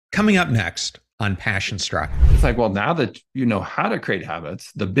Coming up next on Passion Struck. It's like, well, now that you know how to create habits,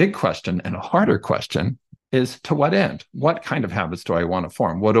 the big question and a harder question is to what end? What kind of habits do I want to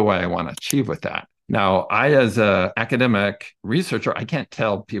form? What do I want to achieve with that? Now, I, as an academic researcher, I can't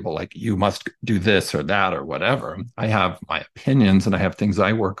tell people like, you must do this or that or whatever. I have my opinions and I have things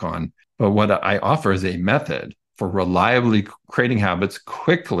I work on. But what I offer is a method for reliably creating habits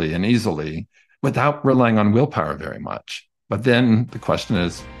quickly and easily without relying on willpower very much. But then the question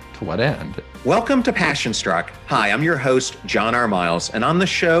is, to what end? Welcome to Passion Struck. Hi, I'm your host, John R. Miles, and on the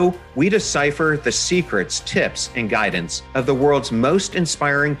show, we decipher the secrets, tips, and guidance of the world's most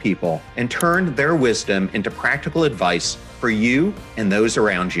inspiring people and turn their wisdom into practical advice for you and those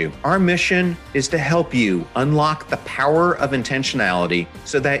around you. Our mission is to help you unlock the power of intentionality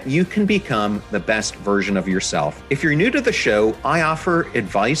so that you can become the best version of yourself. If you're new to the show, I offer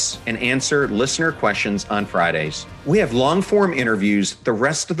advice and answer listener questions on Fridays. We have long-form interviews the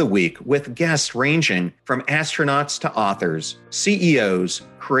rest of the week with guests ranging from astronauts to authors, CEOs,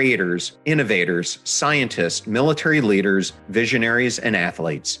 creators, innovators, scientists, military leaders, visionaries, and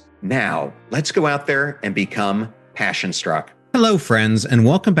athletes. Now, let's go out there and become Passion Struck. Hello, friends, and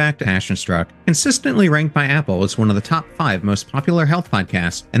welcome back to Passion Struck, consistently ranked by Apple as one of the top 5 most popular health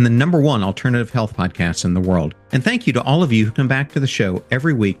podcasts and the #1 alternative health podcast in the world. And thank you to all of you who come back to the show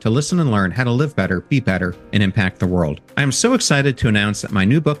every week to listen and learn how to live better, be better, and impact the world. I am so excited to announce that my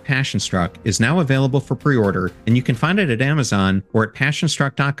new book, Passion Struck, is now available for pre-order, and you can find it at Amazon or at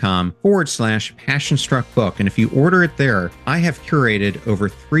passionstruck.com/Passion Struck book. And if you order it there, I have curated over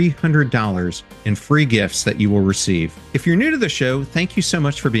 $300 in free gifts that you will receive. If you're new to the show, thank you so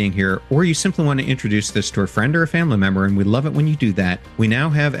much for being here, or you simply want to introduce this to a friend or a family member, and we love it when you do that. We now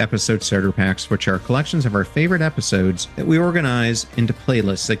have episode starter packs, which are collections of our favorite episodes that we organize into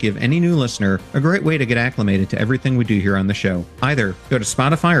playlists that give any new listener a great way to get acclimated to everything we do here on the show. Either go to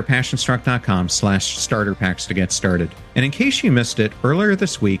Spotify or passionstruck.com/starter packs to get started. And in case you missed it, earlier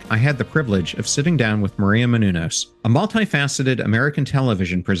this week, I had the privilege of sitting down with Maria Menounos, a multifaceted American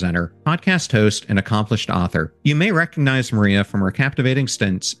television presenter, podcast host, and accomplished author. You may recognize Maria from her captivating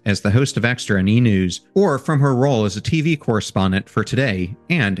stints as the host of Extra and E! News, or from her role as a TV correspondent for Today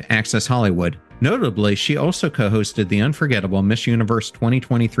and Access Hollywood. Notably, she also co-hosted the unforgettable Miss Universe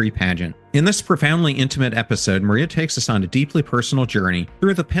 2023 pageant. In this profoundly intimate episode, Maria takes us on a deeply personal journey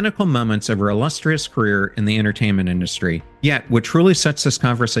through the pinnacle moments of her illustrious career in the entertainment industry. Yet, what truly sets this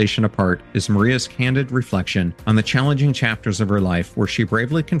conversation apart is Maria's candid reflection on the challenging chapters of her life where she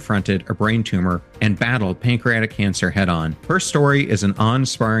bravely confronted a brain tumor and battled pancreatic cancer head-on. Her story is an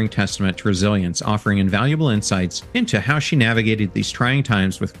awe-inspiring testament to resilience, offering invaluable insights into how she navigated these trying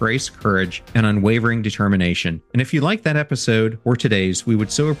times with grace, courage, and unwavering determination. And if you like that episode or today's, we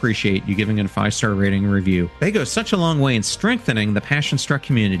would so appreciate you giving it a 5-star rating and review. They go such a long way in strengthening the Passion Struck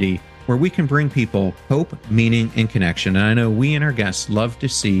community, where we can bring people hope, meaning, and connection. And I know we and our guests love to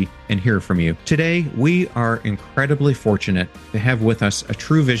see and hear from you. Today, we are incredibly fortunate to have with us a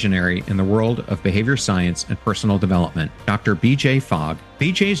true visionary in the world of behavior science and personal development, Dr. B.J. Fogg.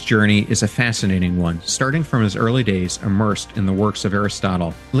 BJ's journey is a fascinating one, starting from his early days immersed in the works of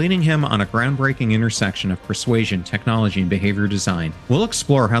Aristotle, leading him on a groundbreaking intersection of persuasion, technology, and behavior design. We'll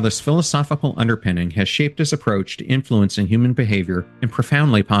explore how this philosophical underpinning has shaped his approach to influencing human behavior in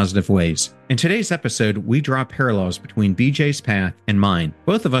profoundly positive ways. In today's episode, we draw parallels between BJ's path and mine,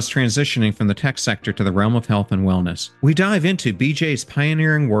 both of us transitioning from the tech sector to the realm of health and wellness. We dive into BJ's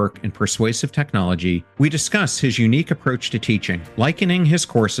pioneering work in persuasive technology. We discuss his unique approach to teaching, likening his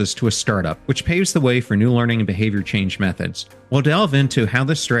courses to a startup, which paves the way for new learning and behavior change methods. We'll delve into how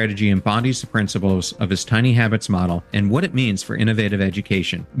this strategy embodies the principles of his Tiny Habits model and what it means for innovative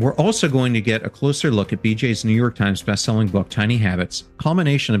education. We're also going to get a closer look at BJ's New York Times bestselling book, Tiny Habits,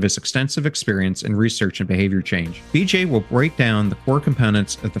 culmination of his extensive experience in research and behavior change. BJ will break down the core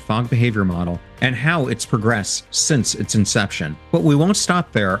components of the Fogg behavior model and how it's progressed since its inception. But we won't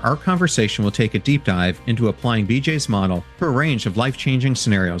stop there. Our conversation will take a deep dive into applying BJ's model to a range of life-changing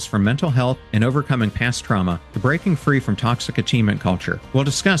scenarios, from mental health and overcoming past trauma to breaking free from toxic achievement culture. We'll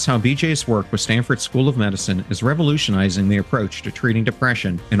discuss how BJ's work with Stanford School of Medicine is revolutionizing the approach to treating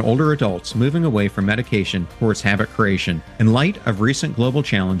depression in older adults, moving away from medication towards habit creation. In light of recent global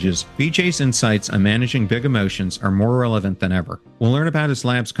challenges, BJ's insights on managing big emotions are more relevant than ever. We'll learn about his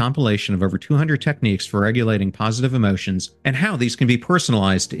lab's compilation of over 200 techniques for regulating positive emotions and how these can be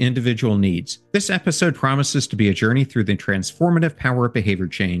personalized to individual needs. This episode promises to be a journey through the transformative power of behavior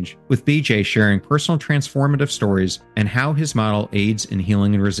change, with BJ sharing personal transformative stories and how his model aids in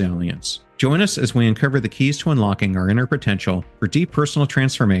healing and resilience. Join us as we uncover the keys to unlocking our inner potential for deep personal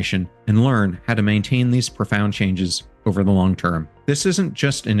transformation and learn how to maintain these profound changes over the long term. This isn't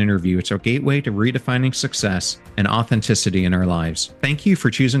just an interview, it's a gateway to redefining success and authenticity in our lives. Thank you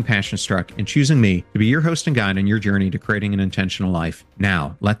for choosing Passion Struck and choosing me to be your host and guide on your journey to creating an intentional life.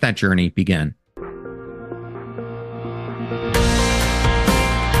 Now, let that journey begin.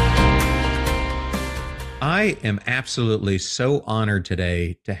 I am absolutely so honored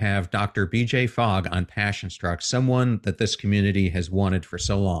today to have Dr. BJ Fogg on Passion Struck, someone that this community has wanted for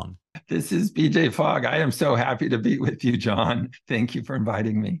so long. This is BJ Fogg. I am so happy to be with you, John. Thank you for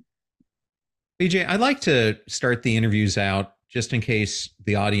inviting me. BJ, I'd like to start the interviews out just in case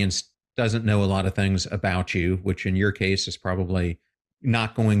the audience doesn't know a lot of things about you, which in your case is probably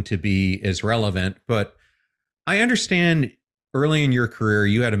not going to be as relevant. But I understand early in your career,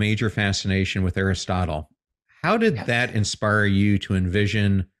 you had a major fascination with Aristotle. How did that inspire you to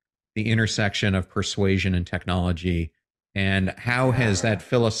envision the intersection of persuasion and technology? And how has that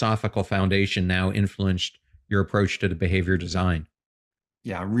philosophical foundation now influenced your approach to the behavior design?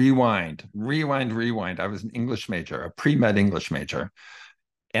 Yeah, rewind. I was an English major, a pre-med English major.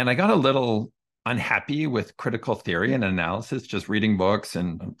 And I got a little unhappy with critical theory and analysis, just reading books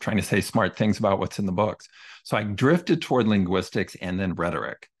and trying to say smart things about what's in the books. So I drifted toward linguistics and then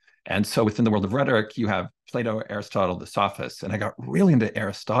rhetoric. And so within the world of rhetoric, you have Plato, Aristotle, the Sophists. And I got really into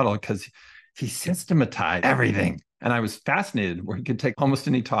Aristotle because he systematized everything. And I was fascinated where he could take almost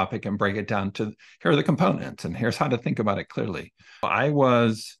any topic and break it down to here are the components and here's how to think about it clearly. I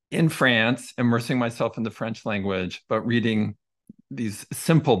was in France, immersing myself in the French language, but reading these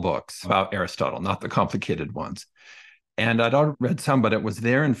simple books about Aristotle, not the complicated ones. And I'd already read some, but it was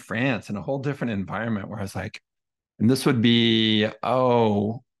there in France in a whole different environment where I was like, and this would be,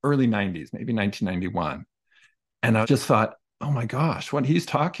 early 90s, maybe 1991. And I just thought, oh my gosh, what he's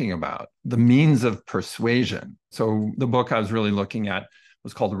talking about, the means of persuasion. So the book I was really looking at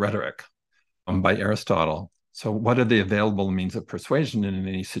was called Rhetoric by Aristotle. So what are the available means of persuasion in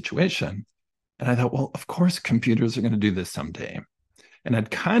any situation? And I thought, well, of course, computers are going to do this someday. And I'd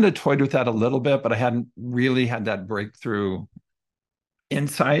kind of toyed with that a little bit, but I hadn't really had that breakthrough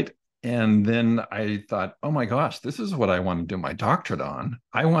insight. And then I thought, oh my gosh, this is what I want to do my doctorate on.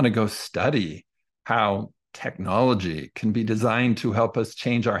 I want to go study how technology can be designed to help us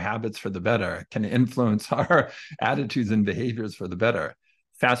change our habits for the better, can influence our attitudes and behaviors for the better.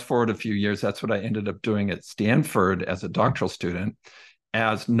 Fast forward a few years, that's what I ended up doing at Stanford as a doctoral student,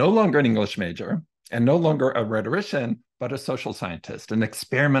 as no longer an English major and no longer a rhetorician, but a social scientist, an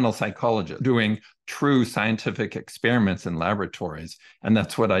experimental psychologist, doing true scientific experiments in laboratories. And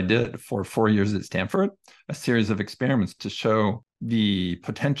that's what I did for 4 years at Stanford, a series of experiments to show the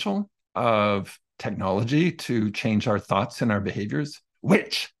potential of technology to change our thoughts and our behaviors,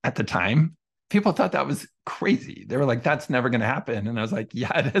 which at the time, people thought that was crazy. They were like, that's never going to happen. And I was like,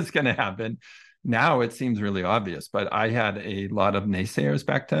 yeah, it is going to happen. Now it seems really obvious, but I had a lot of naysayers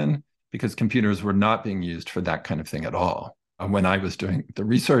back then because computers were not being used for that kind of thing at all when I was doing the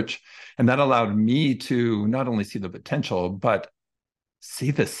research. And that allowed me to not only see the potential, but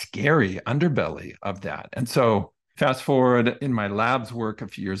see the scary underbelly of that. And so fast forward in my lab's work a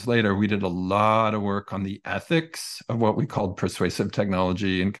few years later, we did a lot of work on the ethics of what we called persuasive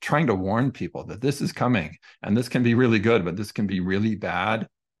technology and trying to warn people that this is coming and this can be really good, but this can be really bad.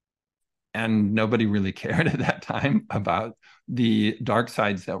 And nobody really cared at that time about the dark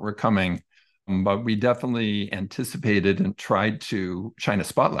sides that were coming. But we definitely anticipated and tried to shine a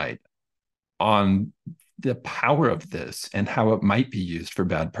spotlight on the power of this and how it might be used for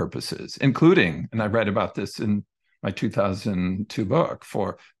bad purposes, including, and I read about this in my 2002 book,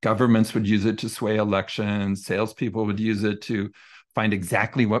 for governments would use it to sway elections, salespeople would use it to find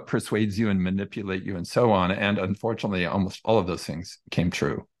exactly what persuades you and manipulate you and so on. And unfortunately, almost all of those things came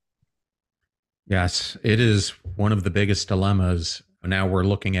true. Yes, it is one of the biggest dilemmas. Now we're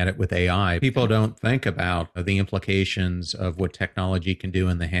looking at it with AI. People don't think about the implications of what technology can do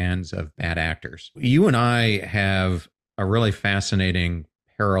in the hands of bad actors. You and I have a really fascinating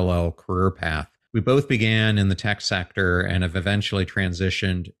parallel career path. We both began in the tech sector and have eventually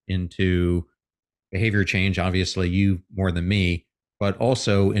transitioned into behavior change, obviously you more than me, but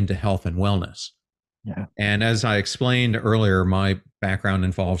also into health and wellness. Yeah. And as I explained earlier, my background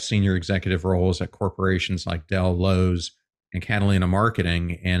involves senior executive roles at corporations like Dell, Lowe's, and Catalina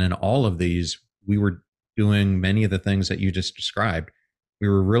Marketing. And in all of these, we were doing many of the things that you just described. We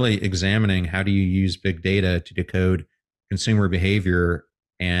were really examining how do you use big data to decode consumer behavior,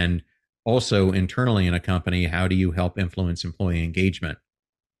 and also internally in a company, how do you help influence employee engagement?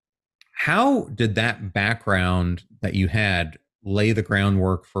 How did that background that you had lay the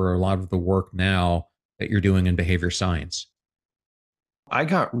groundwork for a lot of the work now that you're doing in behavior science? I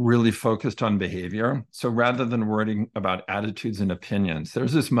got really focused on behavior. So rather than worrying about attitudes and opinions,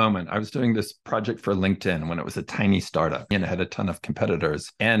 there's this moment. I was doing this project for LinkedIn when it was a tiny startup and it had a ton of competitors.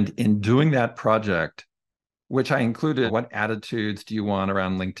 And in doing that project, which I included what attitudes do you want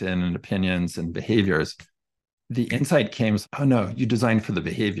around LinkedIn and opinions and behaviors, the insight came, oh no, you design for the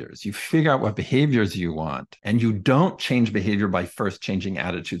behaviors. You figure out what behaviors you want, and you don't change behavior by first changing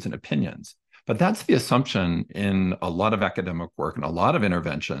attitudes and opinions. But that's the assumption in a lot of academic work and a lot of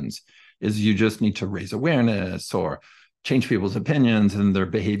interventions is you just need to raise awareness or change people's opinions and their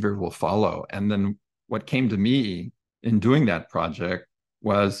behavior will follow. And then what came to me in doing that project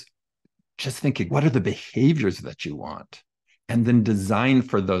was just thinking, what are the behaviors that you want? And then design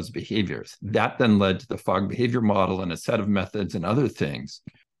for those behaviors. That then led to the Fogg behavior model and a set of methods and other things.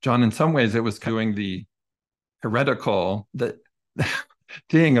 John, in some ways, it was doing the heretical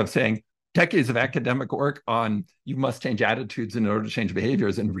thing of saying, decades of academic work on you must change attitudes in order to change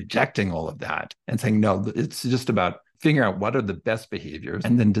behaviors and rejecting all of that and saying, no, it's just about figuring out what are the best behaviors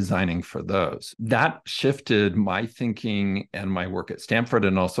and then designing for those. That shifted my thinking and my work at Stanford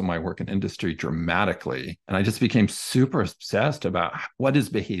and also my work in industry dramatically. And I just became super obsessed about what is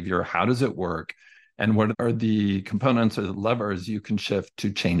behavior, how does it work, and what are the components or the levers you can shift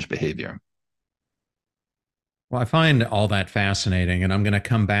to change behavior. Well, I find all that fascinating, and I'm going to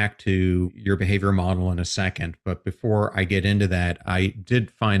come back to your behavior model in a second. But before I get into that, I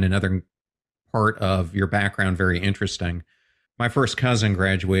did find another part of your background very interesting. My first cousin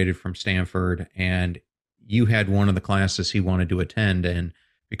graduated from Stanford, and you had one of the classes he wanted to attend, and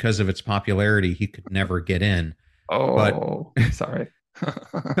because of its popularity, he could never get in. Oh, sorry.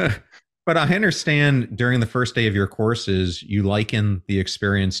 But I understand during the first day of your courses, you liken the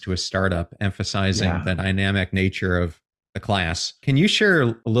experience to a startup, emphasizing the dynamic nature of the class. Can you share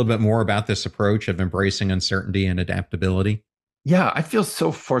a little bit more about this approach of embracing uncertainty and adaptability? Yeah, I feel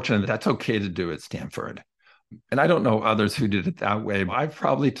so fortunate that that's okay to do at Stanford. And I don't know others who did it that way. I've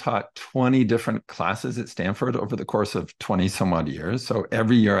probably taught 20 different classes at Stanford over the course of 20 some odd years. So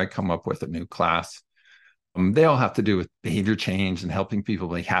every year I come up with a new class. They all have to do with behavior change and helping people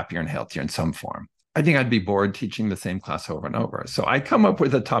be happier and healthier in some form. I think I'd be bored teaching the same class over and over. So I come up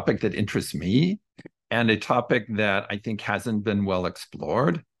with a topic that interests me and a topic that I think hasn't been well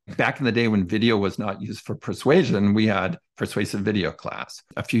explored. Back in the day when video was not used for persuasion, we had persuasive video class.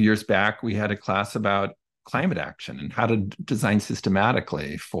 A few years back, we had a class about climate action and how to design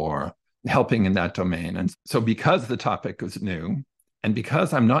systematically for helping in that domain. And so because the topic was new, and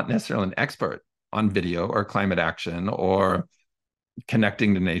because I'm not necessarily an expert on video or climate action or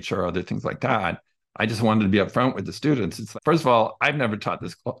connecting to nature or other things like that, I just wanted to be upfront with the students. It's like, first of all, I've never taught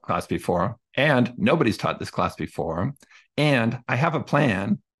this class before, and nobody's taught this class before. And I have a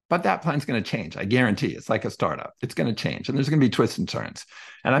plan, but that plan's going to change. I guarantee it's like a startup. It's going to change, and there's going to be twists and turns,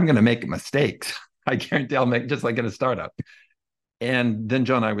 and I'm going to make mistakes. I guarantee I'll make just like in a startup. And then,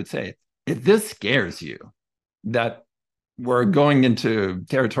 John, I would say, if this scares you, that we're going into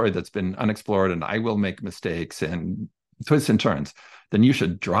territory that's been unexplored and I will make mistakes and twists and turns, then you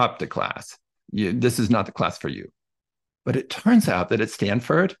should drop the class. This is not the class for you. But it turns out that at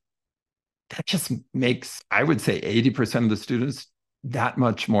Stanford, that just makes, I would say, 80% of the students that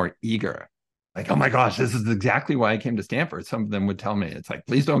much more eager. Like, oh my gosh, this is exactly why I came to Stanford. Some of them would tell me, it's like,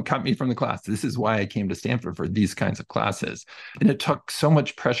 please don't cut me from the class. This is why I came to Stanford, for these kinds of classes. And it took so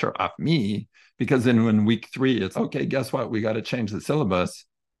much pressure off me, because then in week 3, it's, okay, guess what? We got to change the syllabus.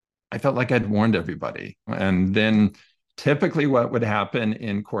 I felt like I'd warned everybody. And then typically what would happen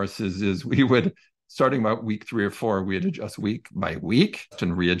in courses is we would, starting about week 3 or 4, we'd adjust week by week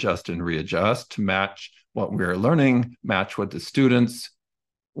and readjust to match what we were learning, match what the students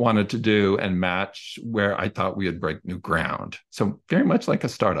wanted to do, and match where I thought we would break new ground. So very much like a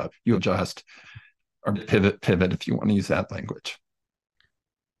startup, you adjust or pivot if you want to use that language.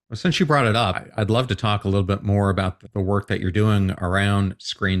 Well, since you brought it up, I'd love to talk a little bit more about the work that you're doing around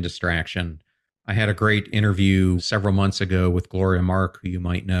screen distraction. I had a great interview several months ago with Gloria Mark, who you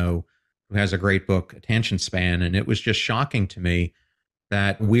might know, who has a great book, Attention Span. And it was just shocking to me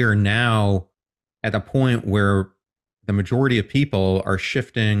that we are now at a point where the majority of people are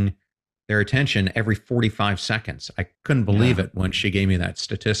shifting their attention every 45 seconds. I couldn't believe it when she gave me that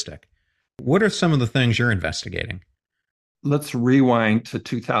statistic. What are some of the things you're investigating? Let's rewind to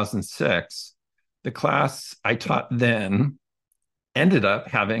 2006. The class I taught then ended up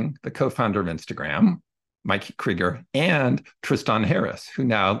having the co-founder of Instagram, Mike Krieger, and Tristan Harris, who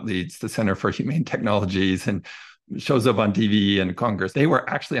now leads the Center for Humane Technologies and shows up on TV and Congress. They were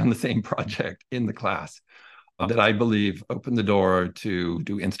actually on the same project in the class. that I believe opened the door to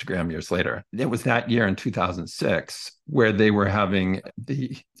do Instagram years later. It was that year in 2006 where the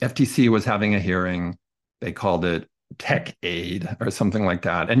FTC was having a hearing. They called it Tech Aid or something like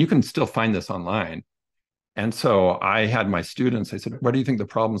that. And you can still find this online. And so I had my students, I said, what do you think the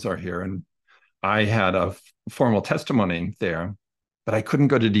problems are here? And I had a formal testimony there, but I couldn't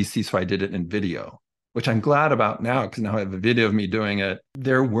go to DC, so I did it in video, which I'm glad about now because now I have a video of me doing it.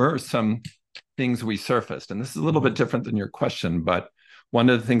 There were some things we surfaced, and this is a little bit different than your question, but one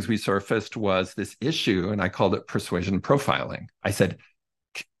of the things we surfaced was this issue, and I called it persuasion profiling. I said,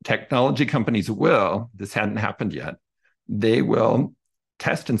 technology companies this hadn't happened yet, they will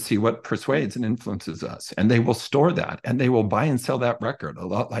test and see what persuades and influences us, and they will store that, and they will buy and sell that record, a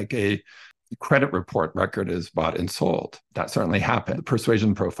lot like a credit report record is bought and sold. That certainly happened,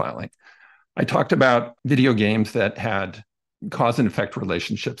 persuasion profiling. I talked about video games that had cause and effect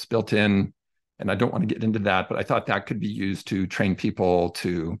relationships built in, and I don't want to get into that, but I thought that could be used to train people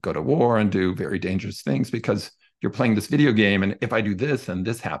to go to war and do very dangerous things because you're playing this video game, and if I do this and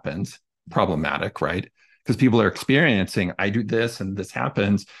this happens, problematic, right? Because people are experiencing, I do this and this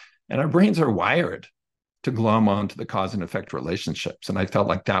happens, and our brains are wired to glom onto the cause and effect relationships. And I felt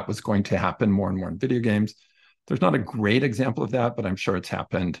like that was going to happen more and more in video games. There's not a great example of that, but I'm sure it's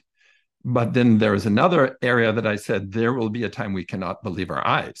happened. But then there was another area that I said, there will be a time we cannot believe our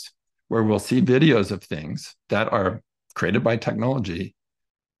eyes, where we'll see videos of things that are created by technology,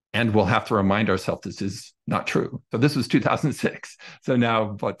 and we'll have to remind ourselves this is not true. So this was 2006. So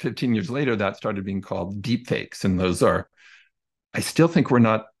now, about 15 years later, that started being called deep fakes. And those are, I still think we're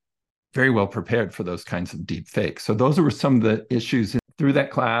not very well prepared for those kinds of deep fakes. So those were some of the issues through that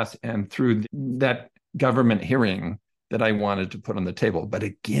class and through that government hearing that I wanted to put on the table. But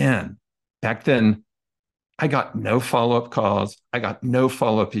again, back then, I got no follow-up calls. I got no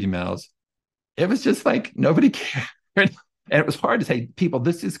follow-up emails. It was just like nobody cared. And it was hard to say, people,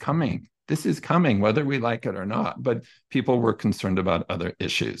 this is coming. This is coming, whether we like it or not. But people were concerned about other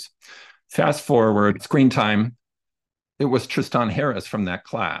issues. Fast forward, screen time. It was Tristan Harris from that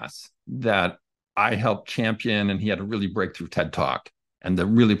class that I helped champion, and he had a really breakthrough TED Talk and that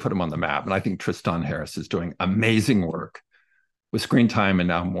really put him on the map. And I think Tristan Harris is doing amazing work with screen time and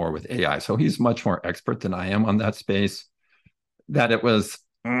now more with AI. So he's much more expert than I am on that space. That it was,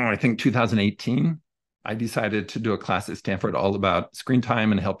 I think 2018, I decided to do a class at Stanford all about screen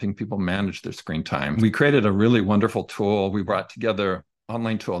time and helping people manage their screen time. We created a really wonderful tool. We brought together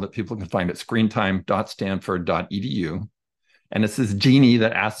online tool that people can find at screentime.stanford.edu. And it's this genie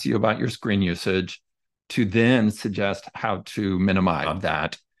that asks you about your screen usage to then suggest how to minimize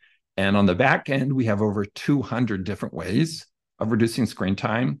that. And on the back end, we have over 200 different ways of reducing screen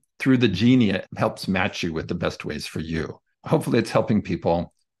time. Through the genie, it helps match you with the best ways for you. Hopefully it's helping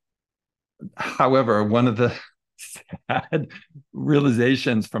people. However, one of the sad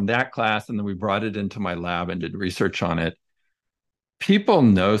realizations from that class, and then we brought it into my lab and did research on it, people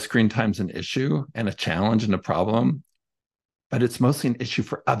know screen time's an issue and a challenge and a problem, but it's mostly an issue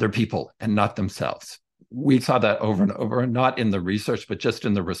for other people and not themselves. We saw that over and over, not in the research, but just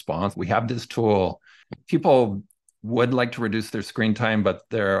in the response. We have this tool. People would like to reduce their screen time, but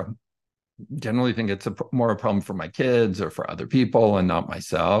they're generally think it's more a problem for my kids or for other people and not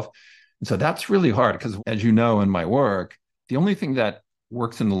myself. And so that's really hard because, as you know, in my work, the only thing that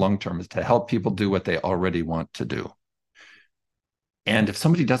works in the long term is to help people do what they already want to do. And if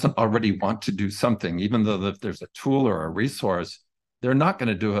somebody doesn't already want to do something, even though if there's a tool or a resource, they're not going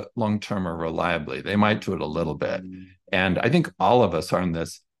to do it long-term or reliably. They might do it a little bit. And I think all of us are in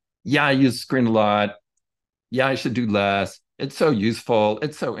this, yeah, I use screen a lot. Yeah, I should do less. It's so useful.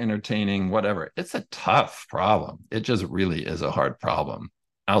 It's so entertaining, whatever. It's a tough problem. It just really is a hard problem.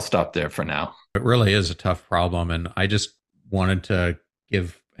 I'll stop there for now. It really is a tough problem. And I just wanted to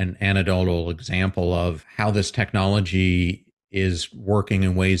give an anecdotal example of how this technology is working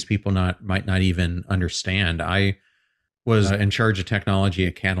in ways people might not even understand. I was in charge of technology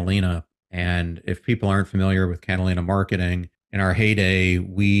at Catalina. And if people aren't familiar with Catalina marketing, in our heyday,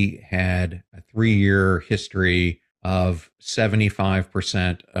 we had a 3-year history of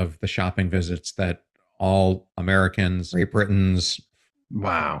 75% of the shopping visits that all Americans, Great Britons,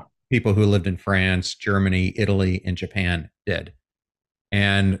 wow, people who lived in France, Germany, Italy, and Japan did.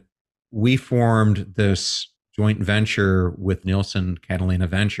 And we formed this joint venture with Nielsen Catalina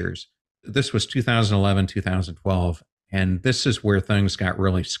Ventures. This was 2011, 2012. And this is where things got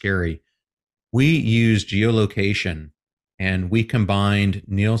really scary. We used geolocation and we combined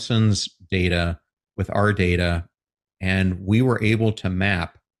Nielsen's data with our data. And we were able to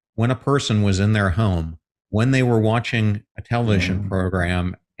map when a person was in their home, when they were watching a television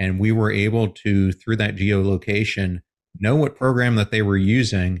program, And we were able to, through that geolocation, know what program that they were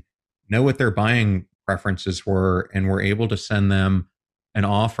using, know what their buying preferences were, and were able to send them an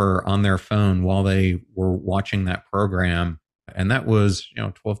offer on their phone while they were watching that program. And that was,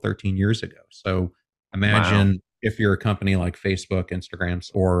 12, 13 years ago. So imagine if you're a company like Facebook, Instagram,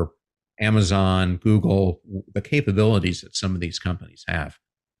 or Amazon, Google, the capabilities that some of these companies have.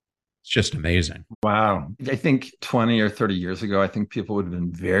 It's just amazing. Wow. I think 20 or 30 years ago, I think people would have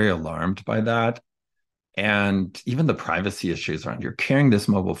been very alarmed by that. And even the privacy issues around you're carrying this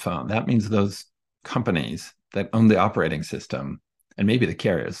mobile phone. That means those companies that own the operating system and maybe the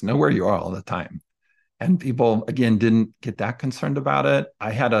carriers know where you are all the time. And people, again, didn't get that concerned about it. I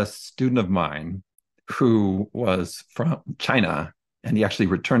had a student of mine who was from China, and he actually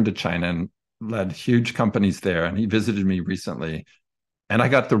returned to China and led huge companies there. And he visited me recently. And I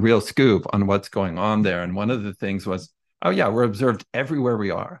got the real scoop on what's going on there. And one of the things was, oh, yeah, we're observed everywhere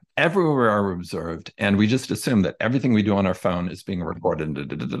we are. Everywhere we are, we're observed. And we just assume that everything we do on our phone is being recorded. Da,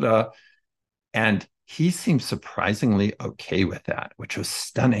 da, da, da, da. And he seemed surprisingly okay with that, which was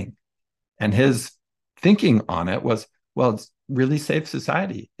stunning. And his thinking on it was, well, it's really safe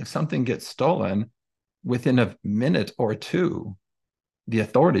society. If something gets stolen, within a minute or two, the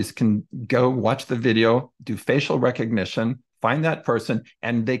authorities can go watch the video, do facial recognition, find that person,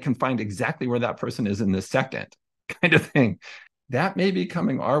 and they can find exactly where that person is in this second, kind of thing. That may be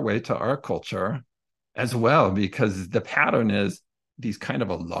coming our way to our culture as well, because the pattern is these kind of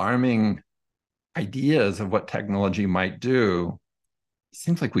alarming ideas of what technology might do. It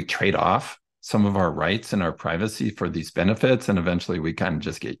seems like we trade off some of our rights and our privacy for these benefits, and eventually we kind of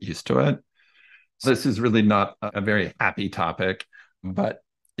just get used to it. So this is really not a very happy topic, but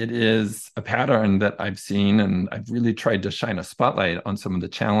it is a pattern that I've seen, and I've really tried to shine a spotlight on some of the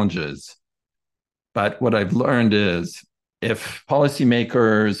challenges. But what I've learned is if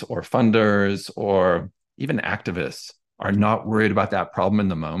policymakers or funders or even activists are not worried about that problem in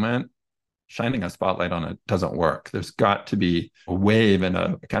the moment, shining a spotlight on it doesn't work. There's got to be a wave and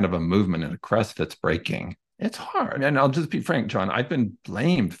a kind of a movement and a crest that's breaking. It's hard. And I'll just be frank, John, I've been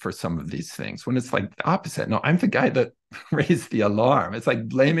blamed for some of these things when it's like the opposite. No, I'm the guy that raised the alarm. It's like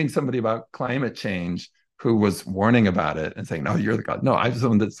blaming somebody about climate change who was warning about it and saying, no, you're the guy. No, I'm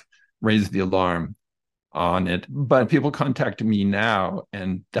someone that's raised the alarm on it. But people contact me now,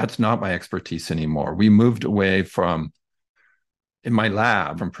 and that's not my expertise anymore. We moved away from, in my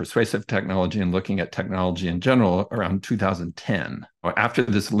lab, from persuasive technology and looking at technology in general around 2010. After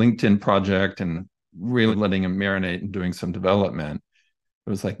this LinkedIn project and really letting him marinate and doing some development, it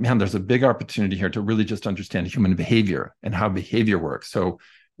was like, man, there's a big opportunity here to really just understand human behavior and how behavior works. So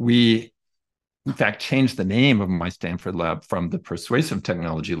we, in fact, changed the name of my Stanford lab from the Persuasive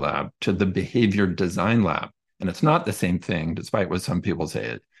Technology Lab to the Behavior Design Lab. And it's not the same thing, despite what some people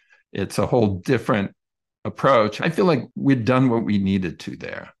say. It's a whole different approach. I feel like we'd done what we needed to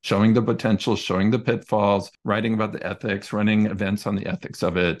there, showing the potential, showing the pitfalls, writing about the ethics, running events on the ethics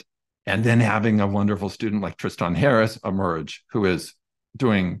of it, and then having a wonderful student like Tristan Harris emerge, who is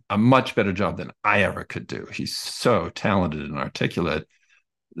doing a much better job than I ever could do. He's so talented and articulate.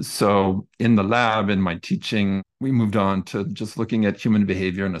 So in the lab, in my teaching, we moved on to just looking at human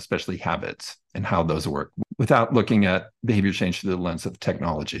behavior and especially habits and how those work without looking at behavior change through the lens of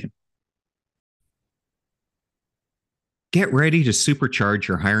technology. Get ready to supercharge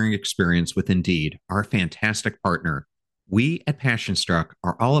your hiring experience with Indeed, our fantastic partner. We at PassionStruck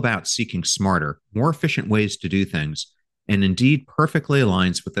are all about seeking smarter, more efficient ways to do things, and Indeed perfectly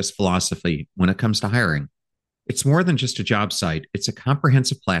aligns with this philosophy when it comes to hiring. It's more than just a job site, it's a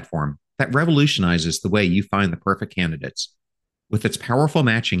comprehensive platform that revolutionizes the way you find the perfect candidates. With its powerful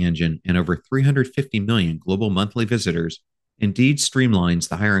matching engine and over 350 million global monthly visitors, Indeed streamlines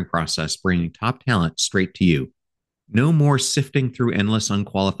the hiring process, bringing top talent straight to you. No more sifting through endless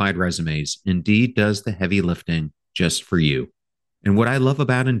unqualified resumes. Indeed does the heavy lifting just for you. And what I love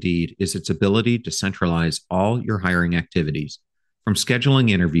about Indeed is its ability to centralize all your hiring activities, from scheduling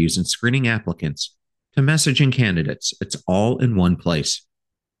interviews and screening applicants to messaging candidates. It's all in one place.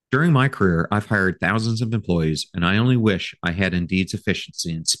 During my career, I've hired thousands of employees, and I only wish I had Indeed's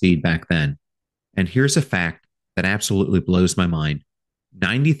efficiency and speed back then. And here's a fact that absolutely blows my mind.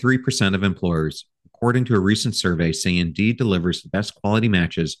 93% of employers, according to a recent survey, say Indeed delivers the best quality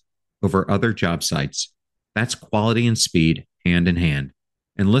matches over other job sites. That's quality and speed hand in hand.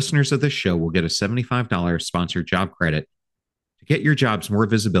 And listeners of this show will get a $75 sponsored job credit to get your jobs more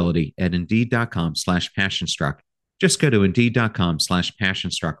visibility at Indeed.com/PassionStruck. Just go to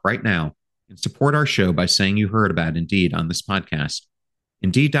Indeed.com/PassionStruck right now and support our show by saying you heard about Indeed on this podcast.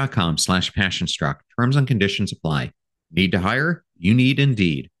 Indeed.com/PassionStruck. Terms and conditions apply. Need to hire? You need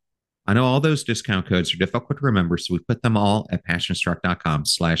Indeed. I know all those discount codes are difficult to remember, so we put them all at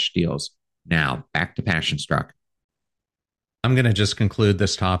passionstruck.com/deals. Now, back to Passionstruck. I'm going to just conclude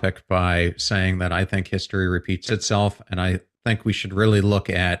this topic by saying that I think history repeats itself, and I think we should really look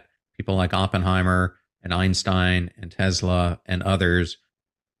at people like Oppenheimer and Einstein and Tesla and others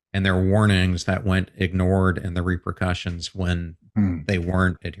and their warnings that went ignored and the repercussions when they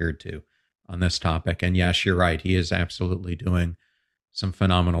weren't adhered to on this topic. And yes, you're right. He is absolutely doing some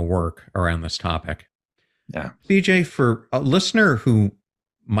phenomenal work around this topic. Yeah. BJ, for a listener who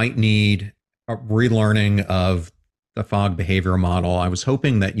might need a relearning of the Fogg behavioral model, I was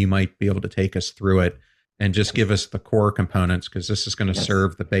hoping that you might be able to take us through it and just give us the core components, because this is going to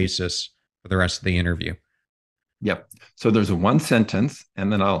serve the basis for the rest of the interview. Yep. So there's a one sentence,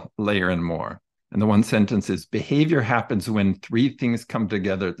 and then I'll layer in more. And the one sentence is: behavior happens when three things come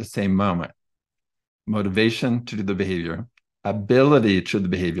together at the same moment: motivation to do the behavior, ability to do the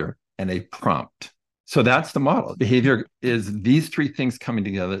behavior, and a prompt. So that's the model. Behavior is these three things coming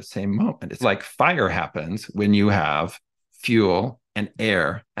together at the same moment. It's like fire happens when you have fuel and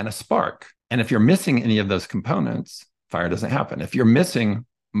air and a spark. And if you're missing any of those components, fire doesn't happen. If you're missing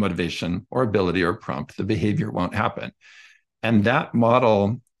motivation or ability or prompt, the behavior won't happen. And that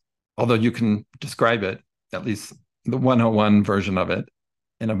model, although you can describe it, at least the 101 version of it,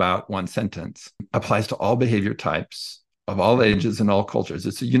 in about one sentence, applies to all behavior types of all ages and all cultures.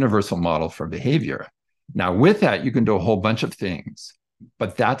 It's a universal model for behavior. Now, with that, you can do a whole bunch of things,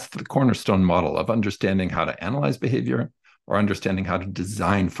 but that's the cornerstone model of understanding how to analyze behavior or understanding how to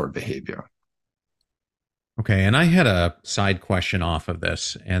design for behavior. Okay, and I had a side question off of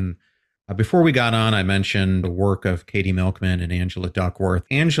this. And before we got on, I mentioned the work of Katie Milkman and Angela Duckworth.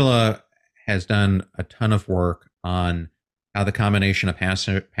 Angela has done a ton of work on how the combination of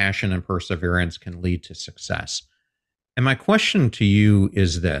passion and perseverance can lead to success. And my question to you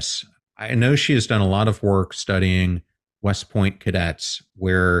is this. I know she has done a lot of work studying West Point cadets,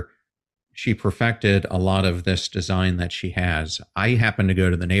 where she perfected a lot of this design that she has. I happen to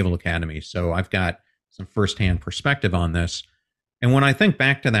go to the Naval Academy, so I've got some firsthand perspective on this. And when I think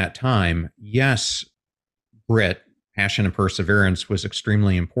back to that time, yes, grit, passion, and perseverance was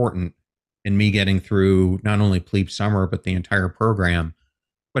extremely important in me getting through not only plebe summer, but the entire program.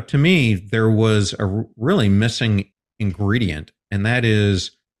 But to me, there was a really missing ingredient, and that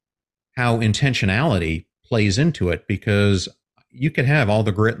is how intentionality plays into it, because you could have all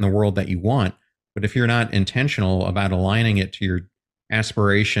the grit in the world that you want, but if you're not intentional about aligning it to your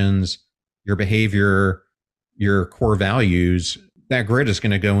aspirations, your behavior, your core values, that grit is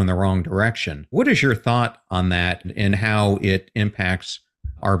going to go in the wrong direction. What is your thought on that and how it impacts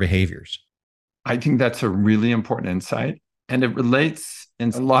our behaviors? I think that's a really important insight. And it relates in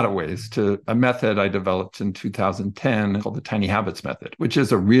a lot of ways to a method I developed in 2010 called the Tiny Habits Method, which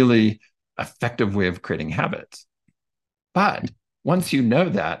is a really effective way of creating habits. But once you know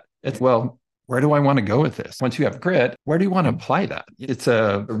that, it's, well, where do I want to go with this? Once you have grit, where do you want to apply that? It's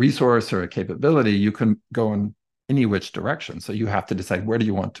a resource or a capability. You can go in any which direction. So you have to decide, where do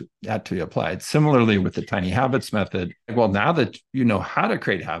you want that to be applied? Similarly with the Tiny Habits Method, well, now that you know how to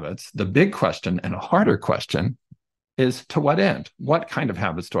create habits, the big question and a harder question is, to what end? What kind of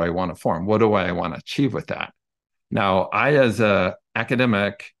habits do I want to form? What do I want to achieve with that? Now, I, as an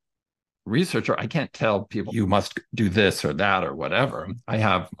academic researcher, I can't tell people you must do this or that or whatever. I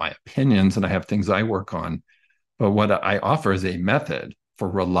have my opinions and I have things I work on. But what I offer is a method for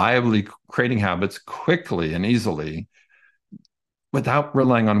reliably creating habits quickly and easily without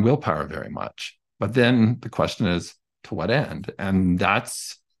relying on willpower very much. But then the question is, to what end? And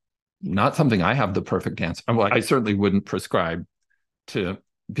that's not something I have the perfect answer. Well, I certainly wouldn't prescribe to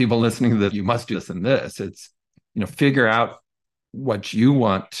people listening that you must do this and this. It's, figure out what you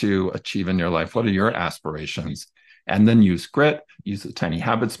want to achieve in your life. What are your aspirations? And then use grit, use the Tiny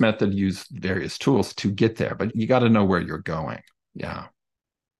Habits Method, use various tools to get there. But you got to know where you're going. Yeah.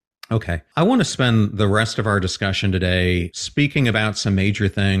 Okay. I want to spend the rest of our discussion today speaking about some major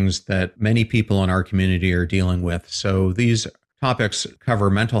things that many people in our community are dealing with. So these topics cover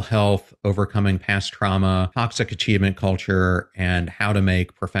mental health, overcoming past trauma, toxic achievement culture, and how to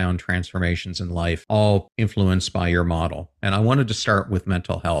make profound transformations in life, all influenced by your model. And I wanted to start with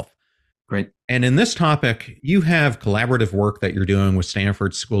mental health. Great. And in this topic, you have collaborative work that you're doing with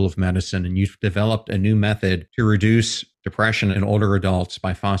Stanford School of Medicine, and you've developed a new method to reduce depression in older adults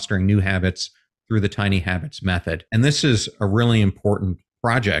by fostering new habits through the Tiny Habits Method. And this is a really important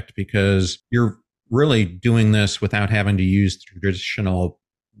project because you're really doing this without having to use traditional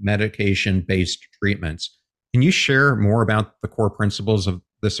medication-based treatments. Can you share more about the core principles of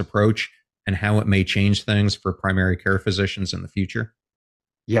this approach and how it may change things for primary care physicians in the future?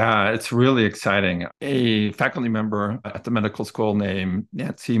 Yeah, it's really exciting. A faculty member at the medical school named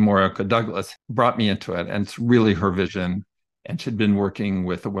Nancy Morica Douglas brought me into it, and it's really her vision. And she'd been working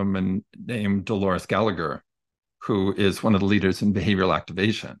with a woman named Dolores Gallagher, who is one of the leaders in behavioral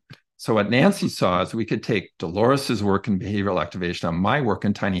activation. So what Nancy saw is we could take Dolores's work in behavioral activation and my work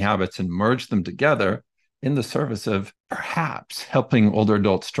in tiny habits and merge them together in the service of perhaps helping older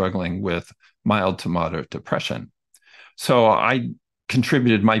adults struggling with mild to moderate depression. So I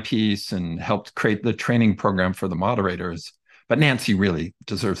contributed my piece and helped create the training program for the moderators. But Nancy really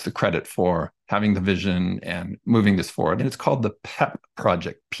deserves the credit for having the vision and moving this forward. And it's called the PEP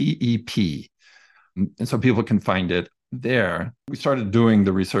project, PEP. And so people can find it there. We started doing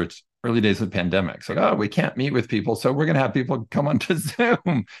the research early days of the pandemic. It's like, oh, we can't meet with people, so we're going to have people come onto Zoom.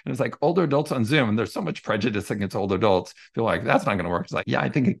 And it's like older adults on Zoom. And there's so much prejudice against older adults. Feel like that's not going to work. It's like, yeah, I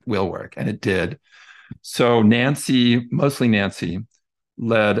think it will work. And it did. So Nancy, mostly Nancy,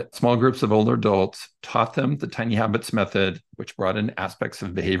 led small groups of older adults, taught them the tiny habits method, which brought in aspects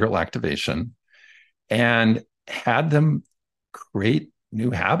of behavioral activation, and had them create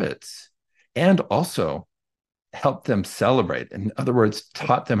new habits and also helped them celebrate. In other words,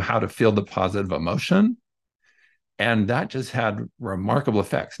 taught them how to feel the positive emotion. And that just had remarkable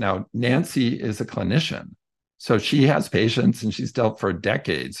effects. Now, Nancy is a clinician, so she has patients and she's dealt for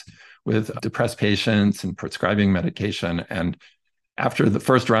decades with depressed patients and prescribing medication. And after the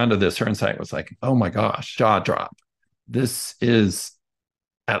first round of this, her insight was like, oh my gosh, jaw drop. This is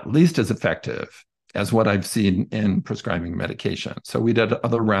at least as effective as what I've seen in prescribing medication. So we did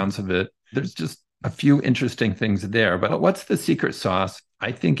other rounds of it. There's just a few interesting things there. But what's the secret sauce?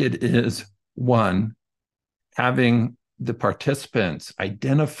 I think it is, one, having the participants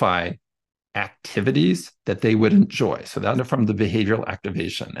identify activities that they would enjoy. So that's from the behavioral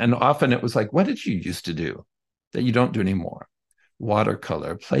activation. And often it was like, what did you used to do that you don't do anymore?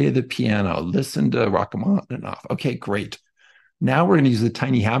 Watercolor, play the piano, listen to Rachmaninoff. Okay, great. Now we're going to use the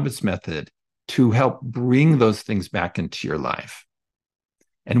tiny habits method to help bring those things back into your life.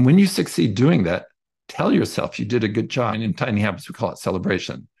 And when you succeed doing that, tell yourself you did a good job. And in tiny habits, we call it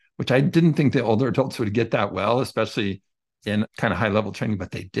celebration, which I didn't think the older adults would get that well, especially in kind of high level training,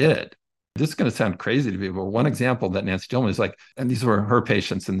 but they did. This is going to sound crazy to people. One example that Nancy told me is like, and these were her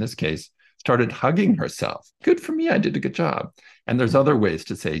patients in this case, started hugging herself. Good for me, I did a good job. And there's other ways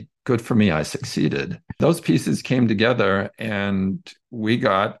to say, good for me, I succeeded. Those pieces came together and we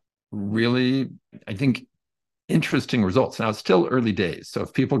got really, I think, interesting results. Now, it's still early days. So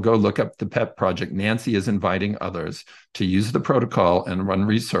if people go look up the PEP project, Nancy is inviting others to use the protocol and run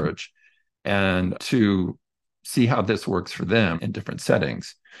research and to see how this works for them in different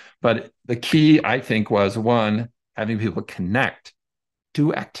settings. But the key, I think, was one, having people connect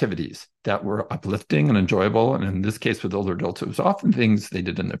to activities that were uplifting and enjoyable. And in this case, with older adults, it was often things they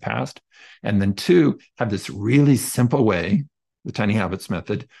did in their past. And then two, have this really simple way, the tiny habits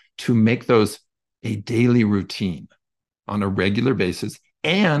method, to make those a daily routine on a regular basis.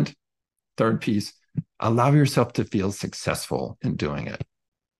 And third piece, allow yourself to feel successful in doing it.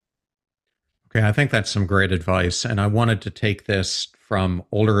 Okay, I think that's some great advice. And I wanted to take this from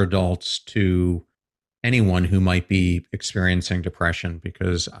older adults to anyone who might be experiencing depression,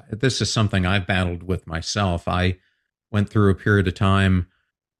 because this is something I've battled with myself. I went through a period of time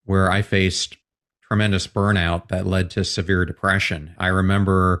where I faced tremendous burnout that led to severe depression. I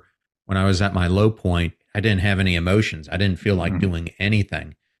remember when I was at my low point, I didn't have any emotions. I didn't feel like doing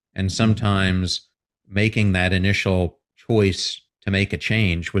anything. And sometimes making that initial choice to make a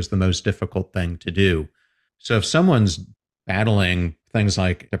change was the most difficult thing to do. So if someone's battling things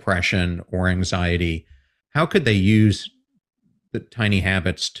like depression or anxiety, how could they use the tiny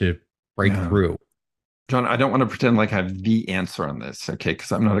habits to break through? John, I don't want to pretend like I have the answer on this, okay?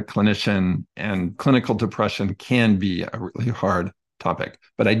 Because I'm not a clinician, and clinical depression can be a really hard topic.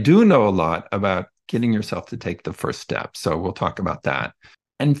 But I do know a lot about getting yourself to take the first step. So we'll talk about that.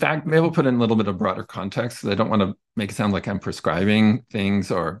 In fact, maybe we'll put in a little bit of broader context, because I don't want to make it sound like I'm prescribing things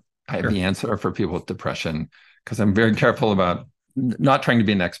or I have the answer for people with depression, because I'm very careful about not trying to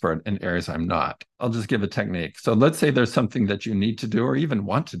be an expert in areas I'm not. I'll just give a technique. So let's say there's something that you need to do or even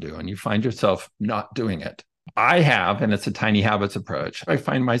want to do, and you find yourself not doing it. I have, and it's a tiny habits approach. I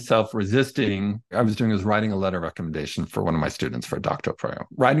find myself resisting. I was writing a letter recommendation for one of my students for a doctoral program.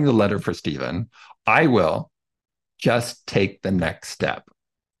 Writing the letter for Stephen, I will just take the next step.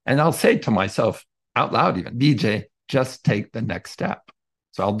 And I'll say to myself out loud even, BJ, just take the next step.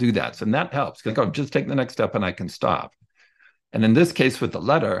 So I'll do that. So and that helps. Because just take the next step and I can stop. And in this case with the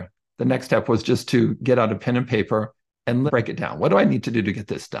letter, the next step was just to get out a pen and paper and break it down. What do I need to do to get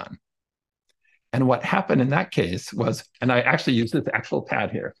this done? And what happened in that case was, and I actually used this actual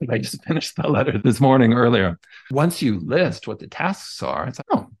pad here because I just finished the letter this morning earlier. Once you list what the tasks are, it's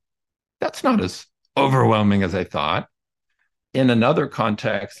like, oh, that's not as overwhelming as I thought. In another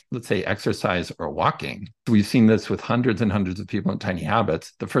context, let's say exercise or walking, we've seen this with hundreds and hundreds of people in Tiny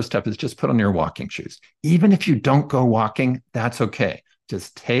Habits. The first step is just put on your walking shoes. Even if you don't go walking, that's okay.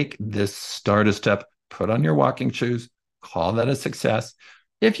 Just take this starter step, put on your walking shoes, call that a success.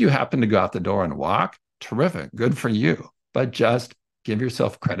 If you happen to go out the door and walk, terrific, good for you. But just give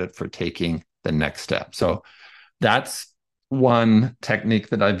yourself credit for taking the next step. So that's one technique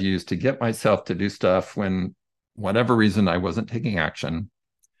that I've used to get myself to do stuff when whatever reason I wasn't taking action.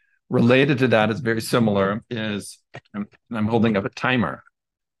 Related to that is very similar is I'm holding up a timer.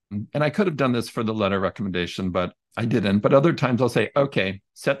 And I could have done this for the letter recommendation, but I didn't. But other times I'll say, okay,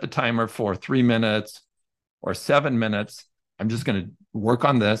 set the timer for 3 minutes or 7 minutes. I'm just going to work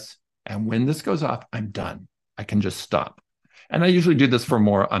on this. And when this goes off, I'm done. I can just stop. And I usually do this for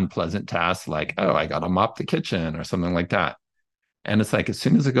more unpleasant tasks like, oh, I got to mop the kitchen or something like that. And it's like, as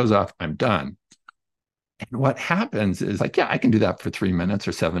soon as it goes off, I'm done. And what happens is like, yeah, I can do that for 3 minutes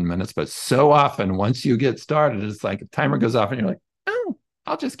or 7 minutes. But so often, once you get started, it's like a timer goes off and you're like, oh,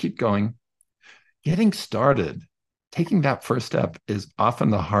 I'll just keep going. Getting started, taking that first step is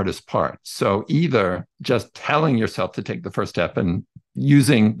often the hardest part. So either just telling yourself to take the first step and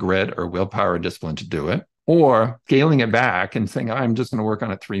using grit or willpower or discipline to do it, or scaling it back and saying, I'm just going to work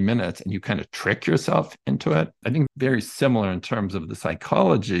on it 3 minutes, and you kind of trick yourself into it. I think very similar in terms of the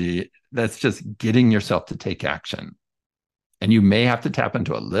psychology. That's just getting yourself to take action. And you may have to tap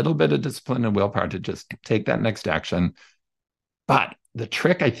into a little bit of discipline and willpower to just take that next action. But the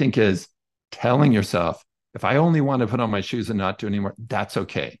trick, I think, is telling yourself, if I only want to put on my shoes and not do anymore, that's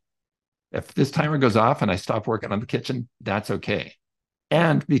okay. If this timer goes off and I stop working on the kitchen, that's okay.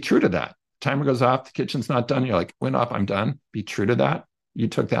 And be true to that. Timer goes off, the kitchen's not done. You're like, went off, I'm done. Be true to that. You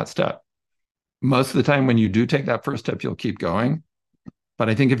took that step. Most of the time when you do take that first step, you'll keep going. But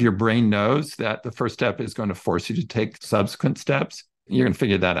I think if your brain knows that the first step is going to force you to take subsequent steps, you're going to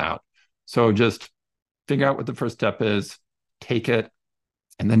figure that out. So just figure out what the first step is, take it,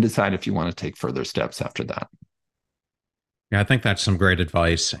 and then decide if you want to take further steps after that. Yeah, I think that's some great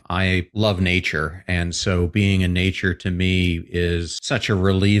advice. I love nature. And so being in nature to me is such a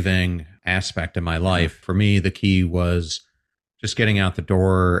relieving aspect of my life. For me, the key was just getting out the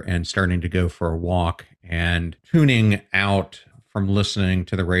door and starting to go for a walk and tuning out from listening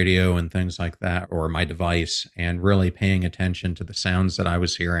to the radio and things like that, or my device, and really paying attention to the sounds that I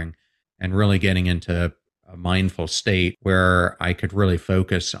was hearing and really getting into a mindful state where I could really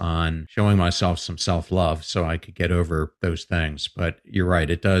focus on showing myself some self-love so I could get over those things. But you're right,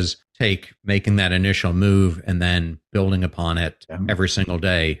 it does take making that initial move and then building upon it every single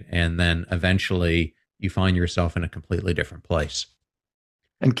day. And then eventually you find yourself in a completely different place.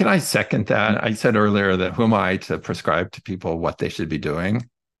 And can I second that? I said earlier that who am I to prescribe to people what they should be doing?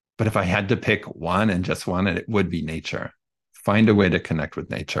 But if I had to pick one and just one, it would be nature. Find a way to connect with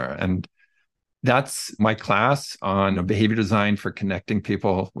nature. And that's my class on behavior design for connecting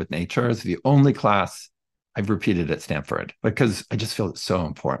people with nature. Is the only class I've repeated at Stanford because I just feel it's so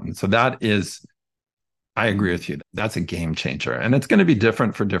important. So that is, I agree with you. That's a game changer. And it's going to be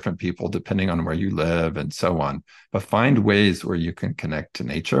different for different people depending on where you live and so on. But find ways where you can connect to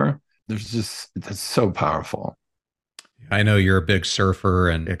nature. That's so powerful. I know you're a big surfer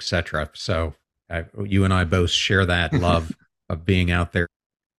and et cetera. So you and I both share that love of being out there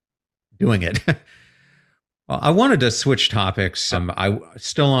doing it. Well, I wanted to switch topics. I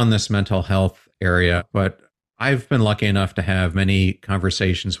still on this mental health area, but I've been lucky enough to have many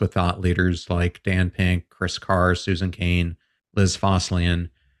conversations with thought leaders like Dan Pink, Chris Carr, Susan Cain, Liz Foslian,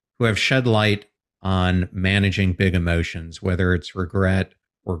 who have shed light on managing big emotions, whether it's regret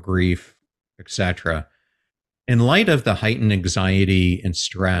or grief, etc. In light of the heightened anxiety and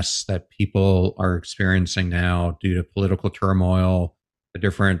stress that people are experiencing now due to political turmoil, the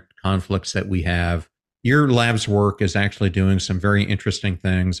different conflicts that we have, your lab's work is actually doing some very interesting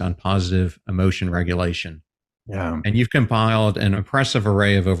things on positive emotion regulation. Yeah. And you've compiled an impressive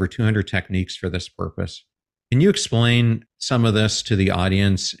array of over 200 techniques for this purpose. Can you explain some of this to the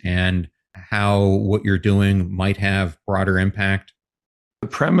audience and how what you're doing might have broader impact? The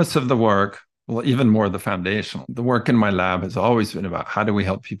premise of the work, well, even more the foundational, the work in my lab has always been about how do we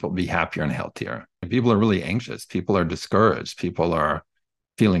help people be happier and healthier? People are really anxious. People are discouraged. People are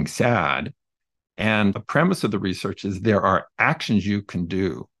feeling sad. And the premise of the research is there are actions you can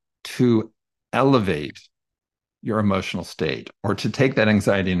do to elevate your emotional state or to take that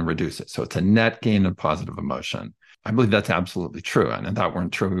anxiety and reduce it. So it's a net gain of positive emotion. I believe that's absolutely true. And if that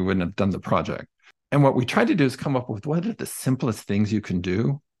weren't true, we wouldn't have done the project. And what we try to do is come up with what are the simplest things you can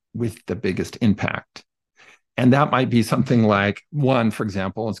do with the biggest impact. And that might be something like, one, for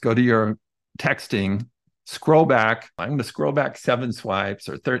example, let's go to your texting, scroll back. I'm going to scroll back 7 swipes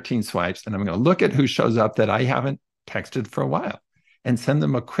or 13 swipes, and I'm going to look at who shows up that I haven't texted for a while and send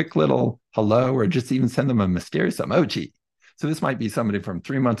them a quick little hello, or just even send them a mysterious emoji. So this might be somebody from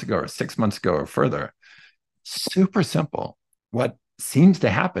 3 months ago or 6 months ago or further. Super simple. What seems to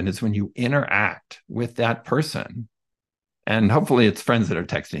happen is when you interact with that person, and hopefully it's friends that are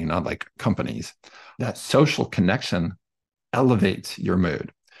texting, not like companies, that social connection elevates your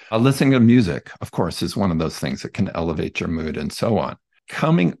mood. Listening to music, of course, is one of those things that can elevate your mood and so on.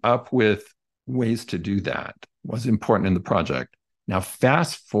 Coming up with ways to do that was important in the project. Now,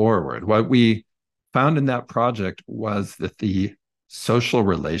 fast forward, what we found in that project was that the social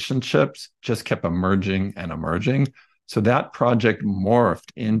relationships just kept emerging and emerging. So that project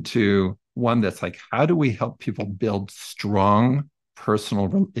morphed into one that's like, how do we help people build strong personal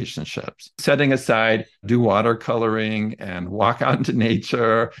relationships? Setting aside, do watercoloring and walk out into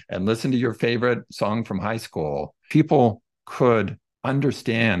nature and listen to your favorite song from high school. People could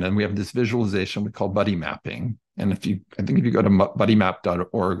understand, and we have this visualization we call buddy mapping. And I think if you go to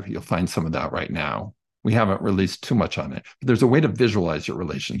buddymap.org, you'll find some of that right now. We haven't released too much on it, but there's a way to visualize your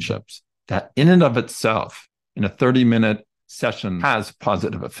relationships that in and of itself, in a 30-minute session, has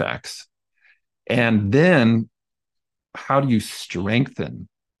positive effects. And then how do you strengthen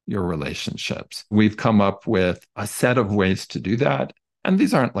your relationships? We've come up with a set of ways to do that. And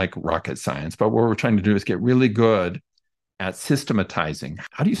these aren't like rocket science, but what we're trying to do is get really good at systematizing.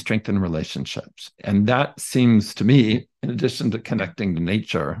 How do you strengthen relationships? And that seems to me, in addition to connecting to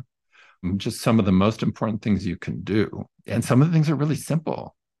nature, just some of the most important things you can do. And some of the things are really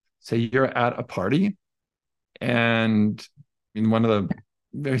simple. Say you're at a party, and one of the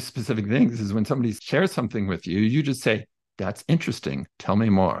very specific things is when somebody shares something with you, you just say, "That's interesting. Tell me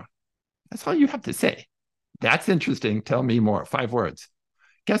more." That's all you have to say. "That's interesting. Tell me more." 5 words.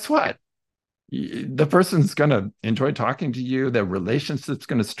 Guess what? The person's going to enjoy talking to you. Their relationship's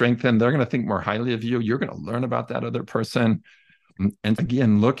going to strengthen. They're going to think more highly of you. You're going to learn about that other person. And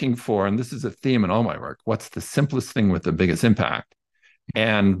again, looking for, and this is a theme in all my work, what's the simplest thing with the biggest impact?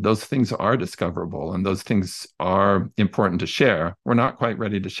 And those things are discoverable, and those things are important to share. We're not quite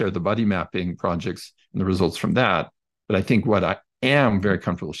ready to share the buddy mapping projects and the results from that. But I think what I am very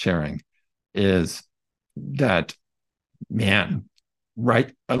comfortable sharing is that, man,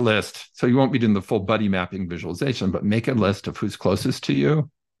 write a list. So you won't be doing the full buddy mapping visualization, but make a list of who's closest to you,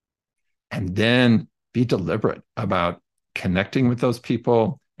 and then be deliberate about connecting with those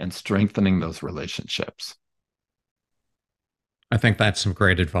people and strengthening those relationships. I think that's some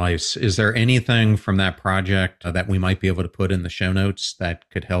great advice. Is there anything from that project that we might be able to put in the show notes that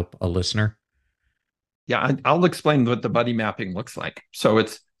could help a listener? Yeah, I'll explain what the buddy mapping looks like. So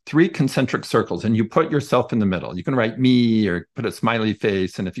it's 3 concentric circles, and you put yourself in the middle. You can write me or put a smiley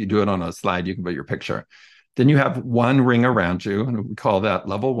face. And if you do it on a slide, you can put your picture. Then you have 1 ring around you, and we call that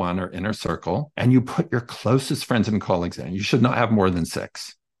level 1 or inner circle. And you put your closest friends and colleagues in. You should not have more than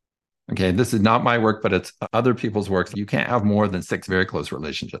 6. Okay, this is not my work, but it's other people's work. You can't have more than 6 very close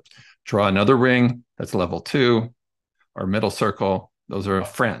relationships. Draw another ring, that's level 2, or middle circle. Those are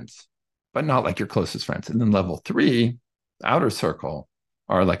friends, but not like your closest friends. And then level 3, outer circle,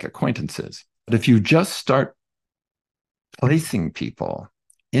 are like acquaintances. But if you just start placing people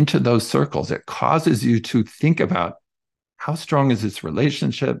into those circles, it causes you to think about, how strong is this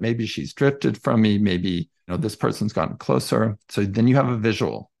relationship? Maybe she's drifted from me. Maybe this person's gotten closer. So then you have a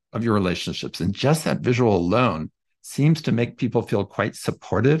visual of your relationships. And just that visual alone seems to make people feel quite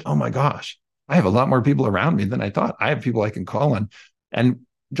supported. Oh my gosh, I have a lot more people around me than I thought. I have people I can call on. And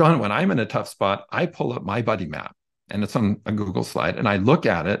John, when I'm in a tough spot, I pull up my buddy map, and it's on a Google slide, and I look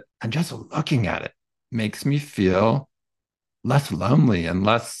at it, and just looking at it makes me feel less lonely and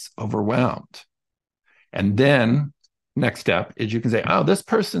less overwhelmed. And then next step is you can say, oh, this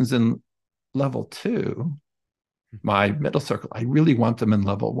person's in level 2, my middle circle. I really want them in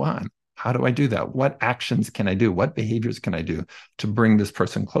level 1. How do I do that? What actions can I do? What behaviors can I do to bring this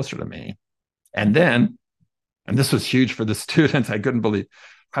person closer to me? And then, and this was huge for the students, I couldn't believe,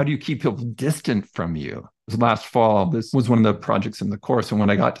 how do you keep people distant from you? It was last fall. This was one of the projects in the course. And when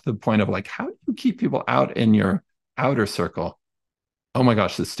I got to the point of like, how do you keep people out in your outer circle? Oh my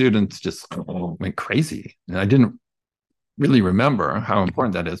gosh, the students just went crazy. And I didn't really remember how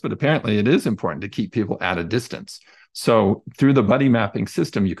important that is, but apparently it is important to keep people at a distance. So through the buddy mapping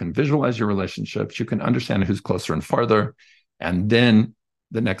system, you can visualize your relationships, you can understand who's closer and farther. And then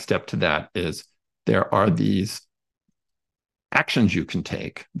the next step to that is there are these actions you can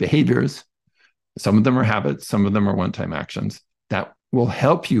take, behaviors, Some of them are habits, some of them are one-time actions that will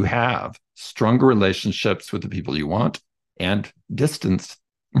help you have stronger relationships with the people you want and distance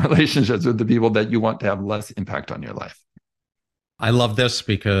relationships with the people that you want to have less impact on your life. I love this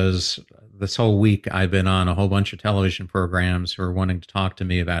because this whole week I've been on a whole bunch of television programs who are wanting to talk to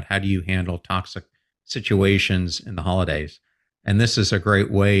me about how do you handle toxic situations in the holidays. And this is a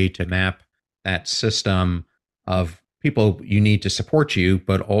great way to map that system of people you need to support you,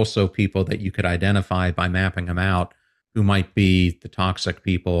 but also people that you could identify by mapping them out who might be the toxic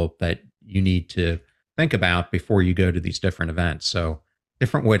people that you need to think about before you go to these different events. So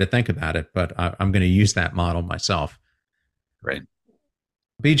different way to think about it, but I'm going to use that model myself. Great.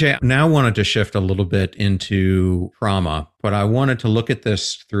 BJ, now wanted to shift a little bit into trauma, but I wanted to look at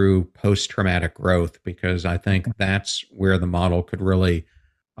this through post-traumatic growth because I think that's where the model could really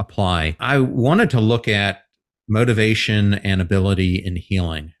apply. I wanted to look at motivation and ability in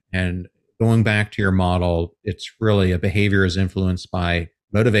healing. And going back to your model, it's really a behavior is influenced by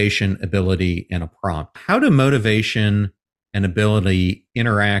motivation, ability, and a prompt. How do motivation and ability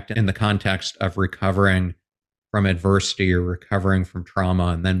interact in the context of recovering from adversity or recovering from trauma?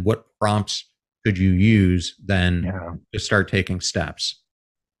 And then what prompts could you use then to start taking steps?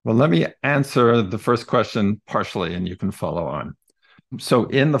 Well, let me answer the first question partially, and you can follow on. So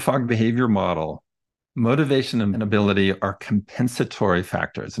in the Fogg behavior model, motivation and ability are compensatory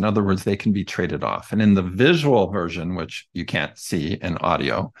factors. In other words, they can be traded off. And in the visual version, which you can't see in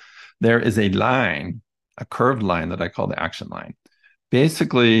audio, there is a line, a curved line that I call the action line.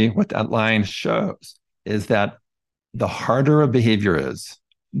 Basically, what that line shows is that the harder a behavior is,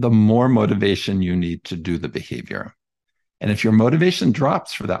 the more motivation you need to do the behavior. And if your motivation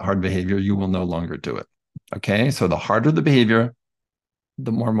drops for that hard behavior, you will no longer do it. Okay, so the harder the behavior,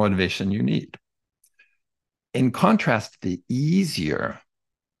 the more motivation you need. In contrast, the easier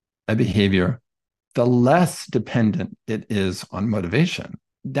a behavior, the less dependent it is on motivation.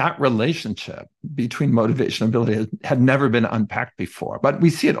 That relationship between motivation and ability had never been unpacked before, but we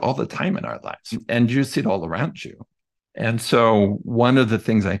see it all the time in our lives, and you see it all around you. And so one of the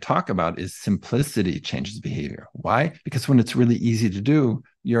things I talk about is simplicity changes behavior. Why? Because when it's really easy to do,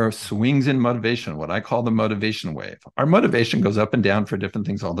 your swings in motivation, what I call the motivation wave. Our motivation goes up and down for different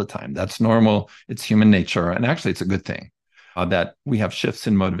things all the time. That's normal. It's human nature. And actually, it's a good thing that we have shifts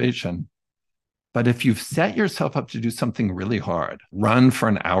in motivation. But if you've set yourself up to do something really hard, run for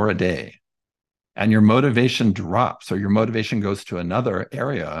an hour a day, and your motivation drops or your motivation goes to another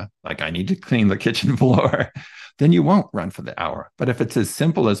area, like I need to clean the kitchen floor, then you won't run for the hour. But if it's as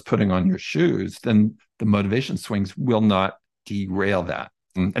simple as putting on your shoes, then the motivation swings will not derail that.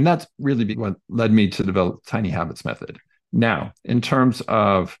 And that's really what led me to develop Tiny Habits method. Now, in terms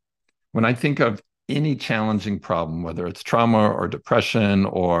of when I think of any challenging problem, whether it's trauma or depression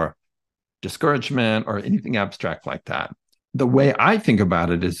or discouragement or anything abstract like that, the way I think about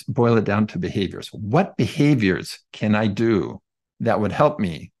it is boil it down to behaviors. What behaviors can I do that would help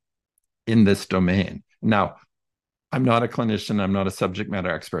me in this domain? Now, I'm not a clinician. I'm not a subject matter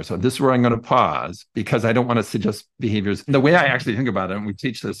expert. So this is where I'm going to pause because I don't want to suggest behaviors. The way I actually think about it, and we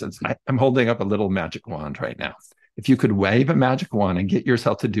teach this, I'm holding up a little magic wand right now. If you could wave a magic wand and get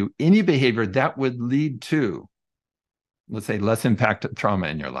yourself to do any behavior that would lead to, let's say, less impact of trauma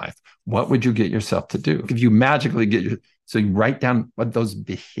in your life, what would you get yourself to do? If you magically so you write down what those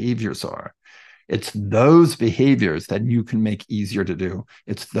behaviors are. It's those behaviors that you can make easier to do.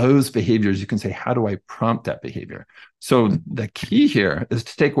 It's those behaviors you can say, how do I prompt that behavior? So the key here is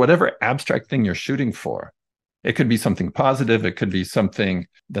to take whatever abstract thing you're shooting for. It could be something positive. It could be something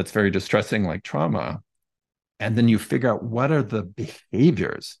that's very distressing like trauma. And then you figure out what are the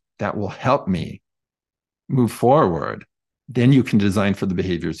behaviors that will help me move forward. Then you can design for the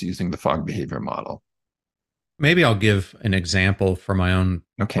behaviors using the Fogg behavior model. Maybe I'll give an example from my own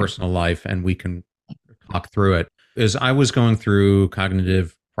personal life and we can talk through it. As I was going through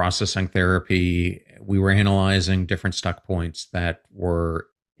cognitive processing therapy, we were analyzing different stuck points that were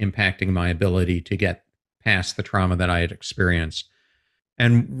impacting my ability to get past the trauma that I had experienced.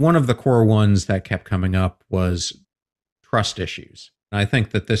 And one of the core ones that kept coming up was trust issues. I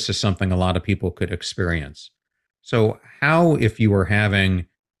think that this is something a lot of people could experience. So how, if you were having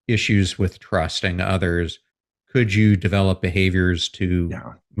issues with trusting others, could you develop behaviors to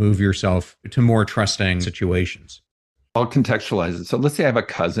move yourself to more trusting situations? I'll contextualize it. So let's say I have a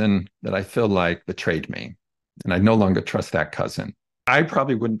cousin that I feel like betrayed me, and I no longer trust that cousin. I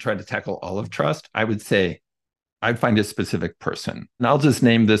probably wouldn't try to tackle all of trust. I would say, I'd find a specific person, and I'll just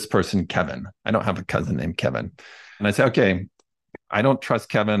name this person Kevin. I don't have a cousin named Kevin. And I say, okay, I don't trust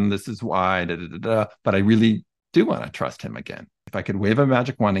Kevin. This is why, but I really do want to trust him again. if I could wave a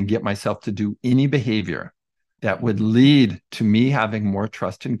magic wand and get myself to do any behavior that would lead to me having more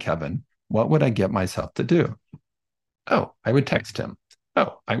trust in Kevin, what would I get myself to do? Oh, I would text him.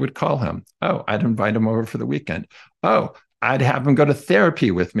 Oh, I would call him. Oh, I'd invite him over for the weekend. Oh, I'd have him go to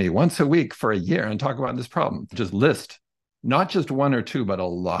therapy with me once a week for a year and talk about this problem. Just list, not just one or two, but a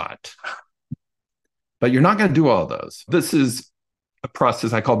lot. But you're not going to do all of those. This is a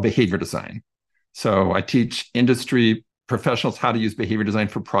process I call behavior design. So I teach industry professionals how to use behavior design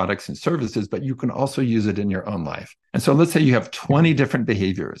for products and services, but you can also use it in your own life. And so let's say you have 20 different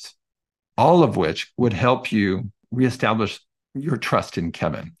behaviors, all of which would help you reestablish your trust in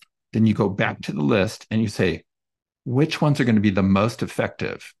Kevin. Then you go back to the list and you say, which ones are going to be the most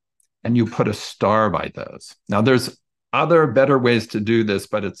effective? And you put a star by those. Now, there's other better ways to do this,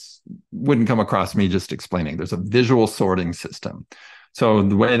 but it's wouldn't come across me just explaining. There's a visual sorting system. So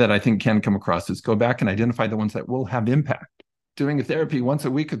the way that I think can come across is go back and identify the ones that will have impact. Doing a therapy once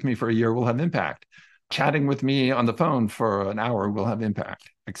a week with me for a year will have impact. Chatting with me on the phone for an hour will have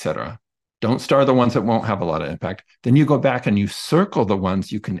impact, etc. Don't star the ones that won't have a lot of impact. Then you go back and you circle the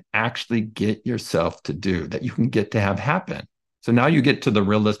ones you can actually get yourself to do, that you can get to have happen. So now you get to the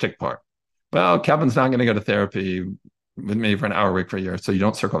realistic part. Well, Kevin's not going to go to therapy with me for an hour a week for a year, so you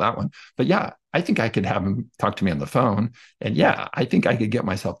don't circle that one. But yeah, I think I could have him talk to me on the phone. And yeah, I think I could get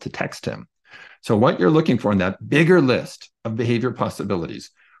myself to text him. So what you're looking for in that bigger list of behavior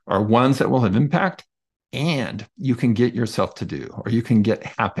possibilities are ones that will have impact and you can get yourself to do, or you can get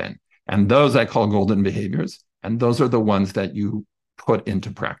happen. And those I call golden behaviors. And those are the ones that you put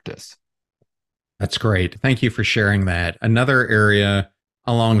into practice. That's great. Thank you for sharing that. Another area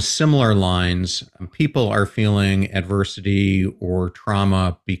along similar lines, people are feeling adversity or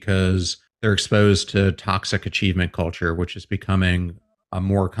trauma because they're exposed to toxic achievement culture, which is becoming a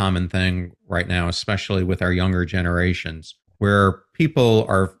more common thing right now, especially with our younger generations, where people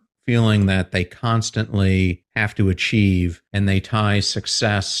are feeling that they constantly have to achieve, and they tie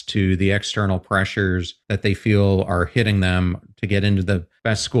success to the external pressures that they feel are hitting them to get into the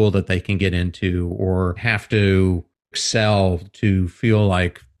best school that they can get into, or have to excel to feel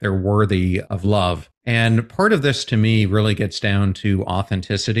like they're worthy of love. And part of this to me really gets down to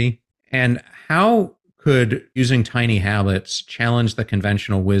authenticity. And how could using tiny habits challenge the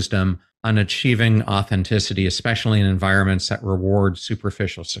conventional wisdom on achieving authenticity, especially in environments that reward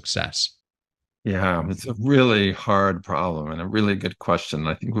superficial success? Yeah, it's a really hard problem and a really good question.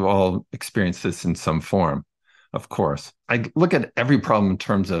 I think we've all experienced this in some form, of course. I look at every problem in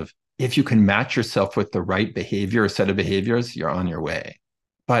terms of if you can match yourself with the right behavior or set of behaviors, you're on your way.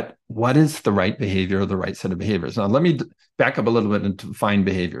 But what is the right behavior or the right set of behaviors? Now, let me back up a little bit and define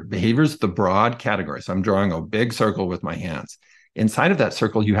behavior. Behavior is the broad category. So I'm drawing a big circle with my hands. Inside of that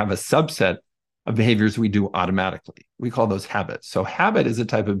circle, you have a subset of behaviors we do automatically. We call those habits. So habit is a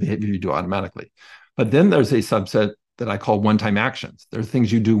type of behavior you do automatically. But then there's a subset that I call one-time actions. There are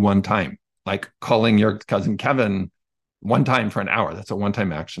things you do one time, like calling your cousin Kevin one time for an hour. That's a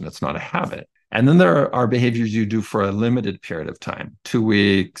one-time action. It's not a habit. And then there are behaviors you do for a limited period of time, 2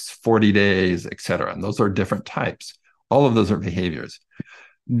 weeks, 40 days, et cetera. And those are different types. All of those are behaviors.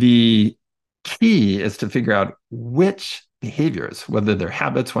 The key is to figure out which behaviors, whether they're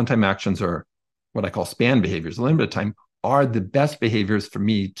habits, one-time actions, or what I call span behaviors, limited time, are the best behaviors for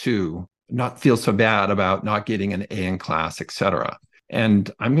me to not feel so bad about not getting an A in class, et cetera.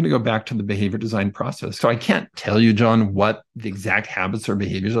 And I'm going to go back to the behavior design process. So I can't tell you, John, what the exact habits or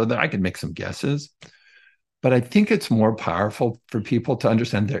behaviors are there. I can make some guesses. But I think it's more powerful for people to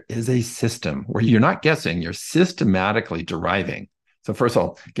understand there is a system where you're not guessing, you're systematically deriving. So first of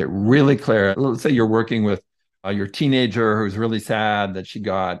all, get really clear. Let's say you're working with your teenager who's really sad that she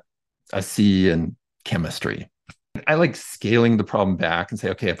got a C in chemistry. I like scaling the problem back and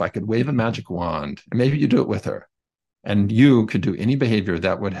say, okay, if I could wave a magic wand, and maybe you do it with her, and you could do any behavior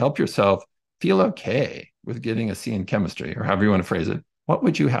that would help yourself feel okay with getting a C in chemistry, or however you want to phrase it, what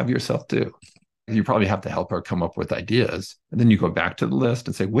would you have yourself do? You probably have to help her come up with ideas. And then you go back to the list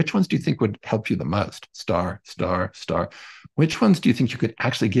and say, which ones do you think would help you the most? Star, star, star. Which ones do you think you could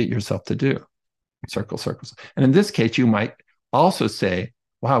actually get yourself to do? Circle, circles. And in this case, you might also say,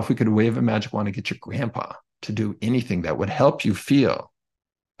 wow, if we could wave a magic wand and get your grandpa to do anything that would help you feel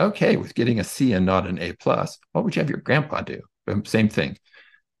okay with getting a C and not an A+, what would you have your grandpa do? Same thing.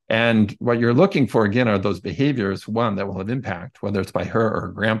 And what you're looking for, again, are those behaviors, one, that will have impact, whether it's by her or her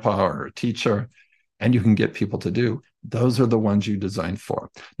grandpa or her teacher, and you can get people to do. Those are the ones you design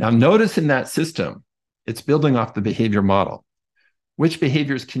for. Now, notice in that system, it's building off the behavior model. Which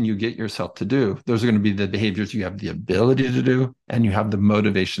behaviors can you get yourself to do? Those are going to be the behaviors you have the ability to do and you have the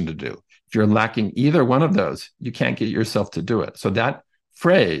motivation to do. If you're lacking either one of those, you can't get yourself to do it. So that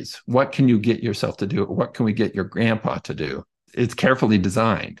phrase, what can you get yourself to do? What can we get your grandpa to do? It's carefully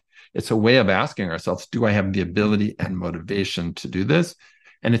designed. It's a way of asking ourselves, do I have the ability and motivation to do this?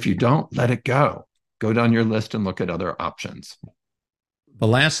 And if you don't, let it go. Go down your list and look at other options. The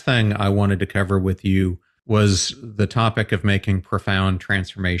last thing I wanted to cover with you was the topic of making profound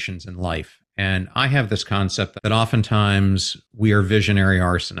transformations in life. And I have this concept that oftentimes we are visionary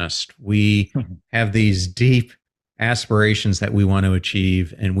arsonists. We have these deep aspirations that we want to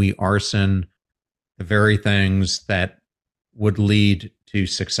achieve, and we arson the very things that would lead to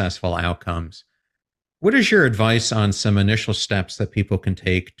successful outcomes. What is your advice on some initial steps that people can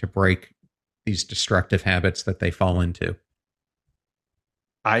take to break these destructive habits that they fall into?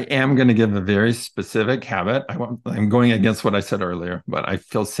 I am going to give a very specific habit. I'm going against what I said earlier, but I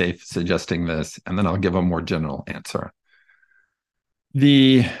feel safe suggesting this, and then I'll give a more general answer.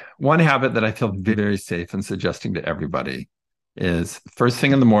 The one habit that I feel very safe in suggesting to everybody is first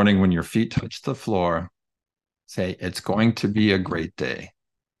thing in the morning when your feet touch the floor, say, it's going to be a great day,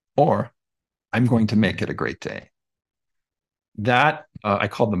 or I'm going to make it a great day. That I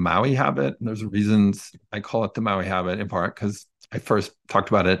call the Maui habit. And there's reasons I call it the Maui habit, in part because I first talked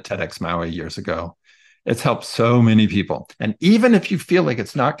about it at TEDx Maui years ago. It's helped so many people. And even if you feel like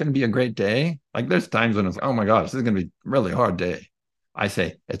it's not going to be a great day, like there's times when it's like, oh my gosh, this is going to be a really hard day. I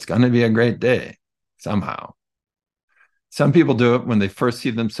say, it's going to be a great day somehow. Some people do it when they first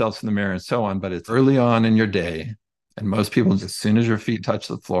see themselves in the mirror and so on, but it's early on in your day. And most people, as soon as your feet touch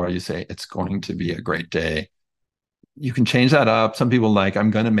the floor, you say, it's going to be a great day. You can change that up. Some people like, I'm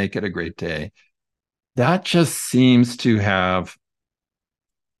going to make it a great day. That just seems to have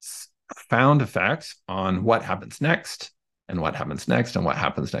profound effects on what happens next and what happens next and what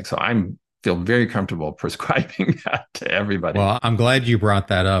happens next. So I feel very comfortable prescribing that to everybody. Well, I'm glad you brought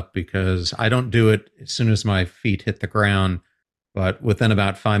that up because I don't do it as soon as my feet hit the ground, but within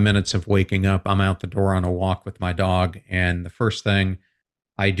about 5 minutes of waking up, I'm out the door on a walk with my dog. And the first thing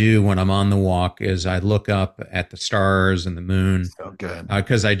I do when I'm on the walk is I look up at the stars and the moon. So good.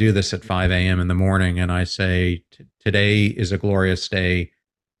 Because I do this at 5 a.m. in the morning and I say, today is a glorious day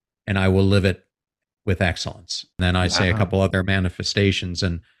and I will live it with excellence. And then I say a couple other manifestations.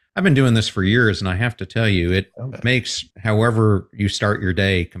 And I've been doing this for years. And I have to tell you, it makes however you start your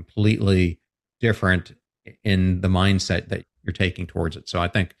day completely different in the mindset that you're taking towards it. So I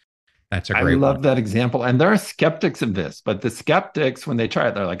think that's a great one. I love that example. And there are skeptics of this, but the skeptics, when they try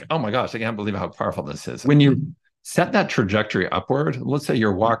it, they're like, oh my gosh, I can't believe how powerful this is. When you set that trajectory upward, let's say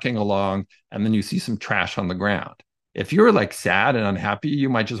you're walking along and then you see some trash on the ground. If you're like sad and unhappy, you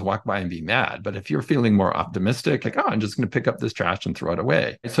might just walk by and be mad. But if you're feeling more optimistic, like, oh, I'm just going to pick up this trash and throw it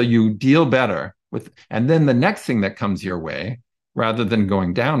away. So you deal better with, and then the next thing that comes your way, rather than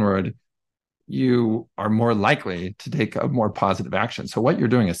going downward, you are more likely to take a more positive action. So what you're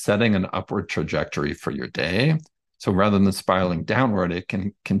doing is setting an upward trajectory for your day. So rather than spiraling downward, it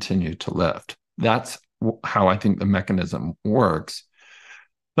can continue to lift. That's how I think the mechanism works.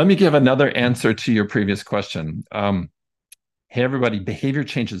 Let me give another answer to your previous question. Hey, everybody, behavior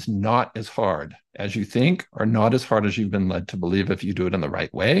change is not as hard as you think or not as hard as you've been led to believe if you do it in the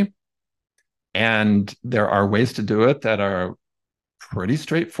right way. And there are ways to do it that are pretty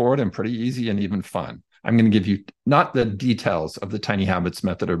straightforward and pretty easy and even fun. I'm going to give you not the details of the tiny habits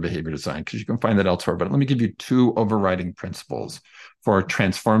method or behavior design because you can find that elsewhere, but let me give you two overriding principles for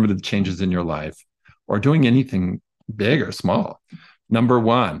transformative changes in your life or doing anything big or small. Number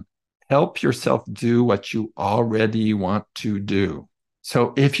one, help yourself do what you already want to do.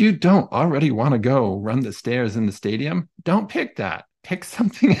 So if you don't already want to go run the stairs in the stadium, don't pick that. Pick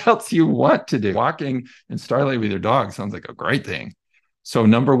something else you want to do. Walking in starlight with your dog sounds like a great thing. So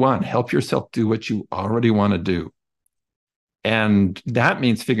number one, help yourself do what you already want to do. And that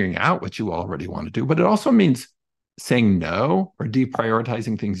means figuring out what you already want to do, but it also means saying no or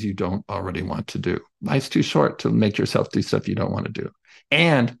deprioritizing things you don't already want to do. Life's too short to make yourself do stuff you don't want to do.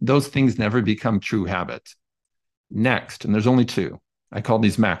 And those things never become true habits. Next, and there's only two, I call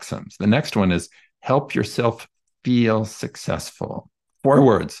these maxims. The next one is help yourself feel successful. 4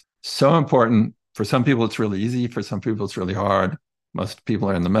 words, so important. For some people, it's really easy. For some people, it's really hard. Most people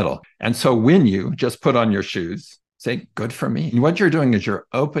are in the middle. And so when you just put on your shoes, say, good for me. And what you're doing is you're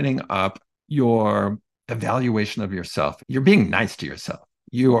opening up your evaluation of yourself. You're being nice to yourself.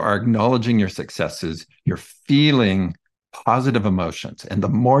 You are acknowledging your successes. You're feeling positive emotions. And the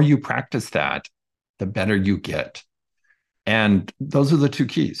more you practice that, the better you get. And those are the 2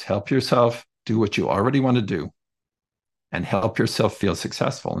 keys. Help yourself do what you already want to do and help yourself feel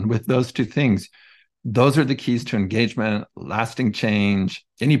successful. And with those 2 things, those are the keys to engagement, lasting change.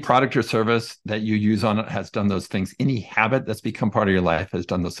 Any product or service that you use on it has done those things. Any habit that's become part of your life has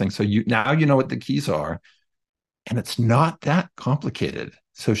done those things. So now you know what the keys are, and it's not that complicated.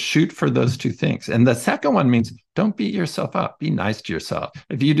 So shoot for those two things. And the second one means don't beat yourself up. Be nice to yourself.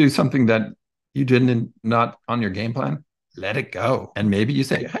 If you do something that you didn't not on your game plan, let it go. And maybe you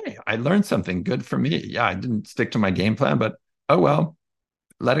say, hey, I learned something good for me. Yeah, I didn't stick to my game plan, but oh well,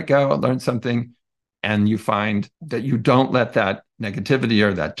 let it go. I learned something. And you find that you don't let that negativity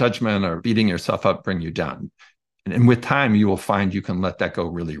or that judgment or beating yourself up bring you down. And with time, you will find you can let that go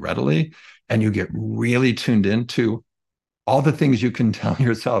really readily. And you get really tuned into all the things you can tell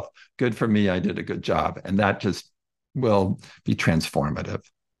yourself, good for me, I did a good job. And that just will be transformative.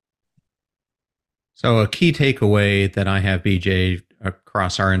 So a key takeaway that I have, BJ,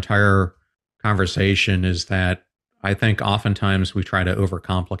 across our entire conversation is that I think oftentimes we try to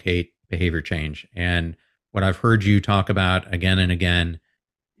overcomplicate behavior change. And what I've heard you talk about again and again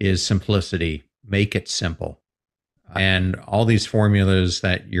is simplicity. Make it simple. And all these formulas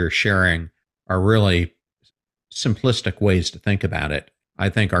that you're sharing are really simplistic ways to think about it. I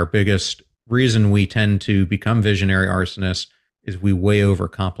think our biggest reason we tend to become visionary arsonists is we way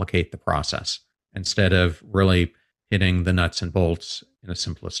overcomplicate the process instead of really hitting the nuts and bolts in a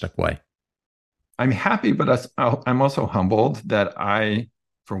simplistic way. I'm happy, but I'm also humbled that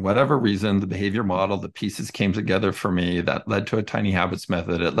for whatever reason, the behavior model, the pieces came together for me that led to a tiny habits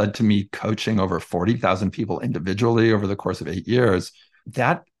method. It led to me coaching over 40,000 people individually over the course of 8 years.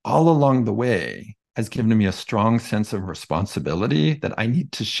 That all along the way has given me a strong sense of responsibility that I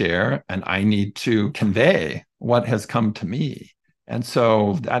need to share and I need to convey what has come to me. And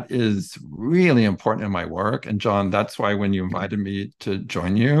so that is really important in my work. And John, that's why when you invited me to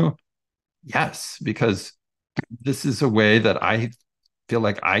join you, yes, because this is a way that I feel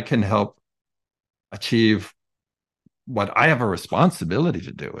like I can help achieve what I have a responsibility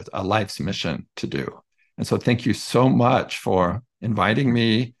to do, a life's mission to do. And so thank you so much for inviting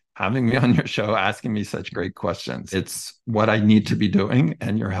me, having me on your show, asking me such great questions. It's what I need to be doing,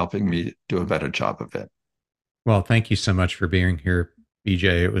 and you're helping me do a better job of it. Well, thank you so much for being here,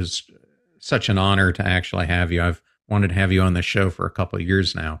 BJ. It was such an honor to actually have you. I've wanted to have you on the show for a couple of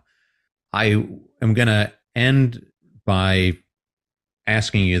years now. I am going to end by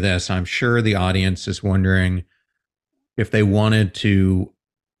asking you this. I'm sure the audience is wondering if they wanted to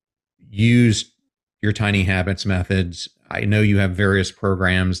use your tiny habits methods. I know you have various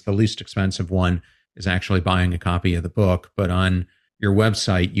programs. The least expensive one is actually buying a copy of the book, but on your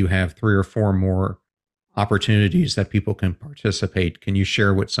website, you have 3 or 4 more opportunities that people can participate. Can you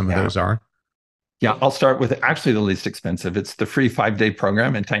share what some of those are? Yeah, I'll start with actually the least expensive. It's the free 5-day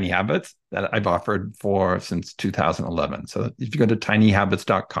program in Tiny Habits that I've offered since 2011. So if you go to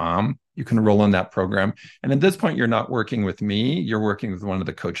tinyhabits.com, you can enroll in that program. And at this point, you're not working with me. You're working with one of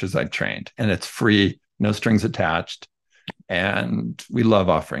the coaches I've trained. And it's free, no strings attached. And we love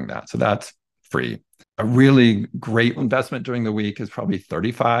offering that. So that's free. A really great investment during the week is probably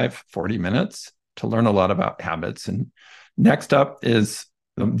 35, 40 minutes to learn a lot about habits. And next up is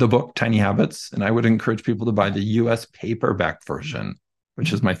the book, Tiny Habits. And I would encourage people to buy the US paperback version,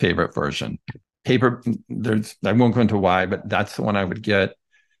 which is my favorite version. I won't go into why, but that's the one I would get.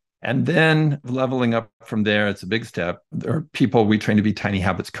 And then leveling up from there, it's a big step. There are people we train to be Tiny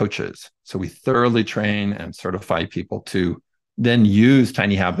Habits coaches. So we thoroughly train and certify people to then use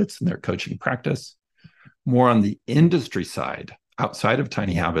Tiny Habits in their coaching practice. More on the industry side, outside of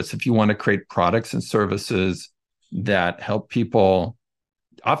Tiny Habits, if you want to create products and services that help people,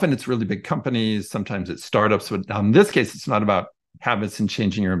 often it's really big companies, sometimes it's startups, but in this case, it's not about habits and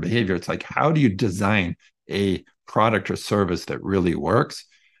changing your own behavior. It's like, how do you design a product or service that really works?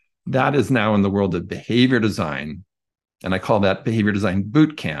 That is now in the world of behavior design. And I call that behavior design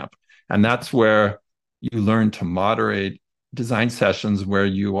boot camp. And that's where you learn to moderate design sessions where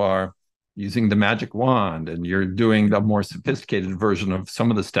you are using the magic wand and you're doing a more sophisticated version of some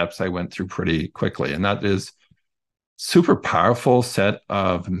of the steps I went through pretty quickly. And that is super powerful set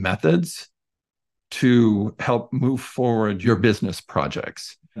of methods to help move forward your business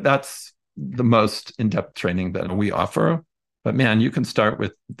projects. That's the most in-depth training that we offer. But man, you can start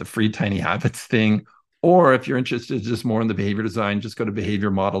with the free Tiny Habits thing, or if you're interested just more in the behavior design, just go to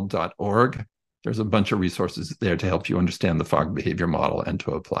behaviormodel.org. There's a bunch of resources there to help you understand the Fogg behavior model and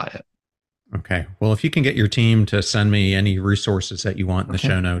to apply it. Okay. Well, if you can get your team to send me any resources that you want in the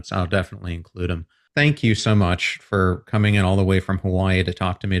show notes, I'll definitely include them. Thank you so much for coming in all the way from Hawaii to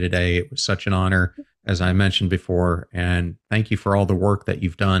talk to me today. It was such an honor, as I mentioned before. And thank you for all the work that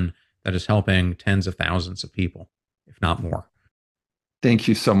you've done that is helping tens of thousands of people, if not more. Thank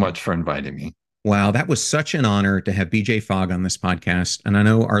you so much for inviting me. Wow, that was such an honor to have BJ Fogg on this podcast. And I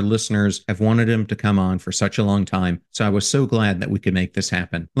know our listeners have wanted him to come on for such a long time. So I was so glad that we could make this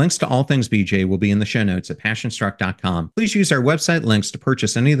happen. Links to all things BJ will be in the show notes at passionstruck.com. Please use our website links to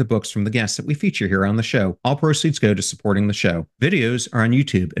purchase any of the books from the guests that we feature here on the show. All proceeds go to supporting the show. Videos are on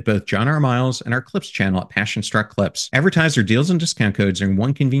YouTube at both John R. Miles and our Clips channel at Passionstruck Clips. Advertiser deals and discount codes are in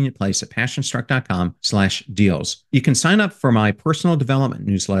one convenient place at passionstruck.com/deals. You can sign up for my personal development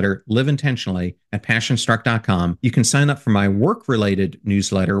newsletter, Live Intentionally, at passionstruck.com. You can sign up for my work-related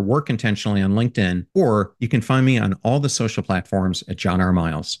newsletter, Work Intentionally, on LinkedIn, or you can find me on all the social platforms at John R.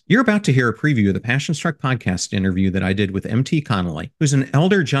 Miles. You're about to hear a preview of the Passionstruck podcast interview that I did with M.T. Connolly, who's an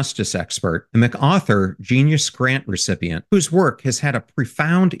elder justice expert, a MacArthur Genius Grant recipient, whose work has had a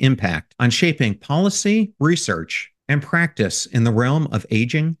profound impact on shaping policy, research, and practice in the realm of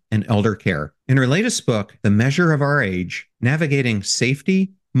aging and elder care. In her latest book, The Measure of Our Age, Navigating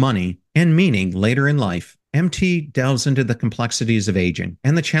Safety, Money, and Meaning Later in Life, MT delves into the complexities of aging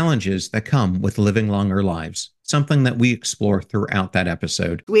and the challenges that come with living longer lives, something that we explore throughout that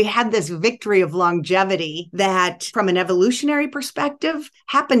episode. We had this victory of longevity that, from an evolutionary perspective,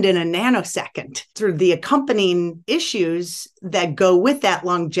 happened in a nanosecond. Through the accompanying issues that go with that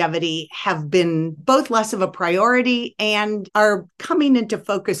longevity have been both less of a priority and are coming into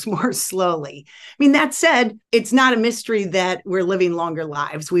focus more slowly. I mean, that said, it's not a mystery that we're living longer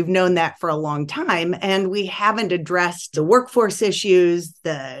lives. We've known that for a long time, and we haven't addressed the workforce issues,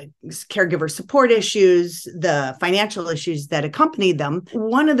 the caregiver support issues, the financial issues that accompany them.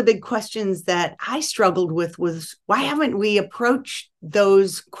 One of the big questions that I struggled with was, why haven't we approached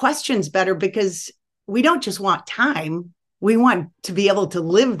those questions better? Because we don't just want time, we want to be able to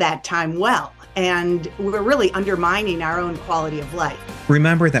live that time well. And we're really undermining our own quality of life.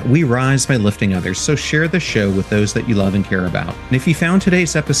 Remember that we rise by lifting others, so share the show with those that you love and care about. And if you found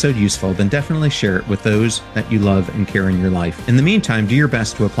today's episode useful, then definitely share it with those that you love and care in your life. In the meantime, do your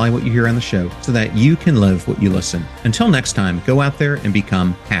best to apply what you hear on the show so that you can live what you listen. Until next time, go out there and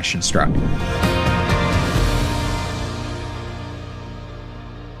become passion struck.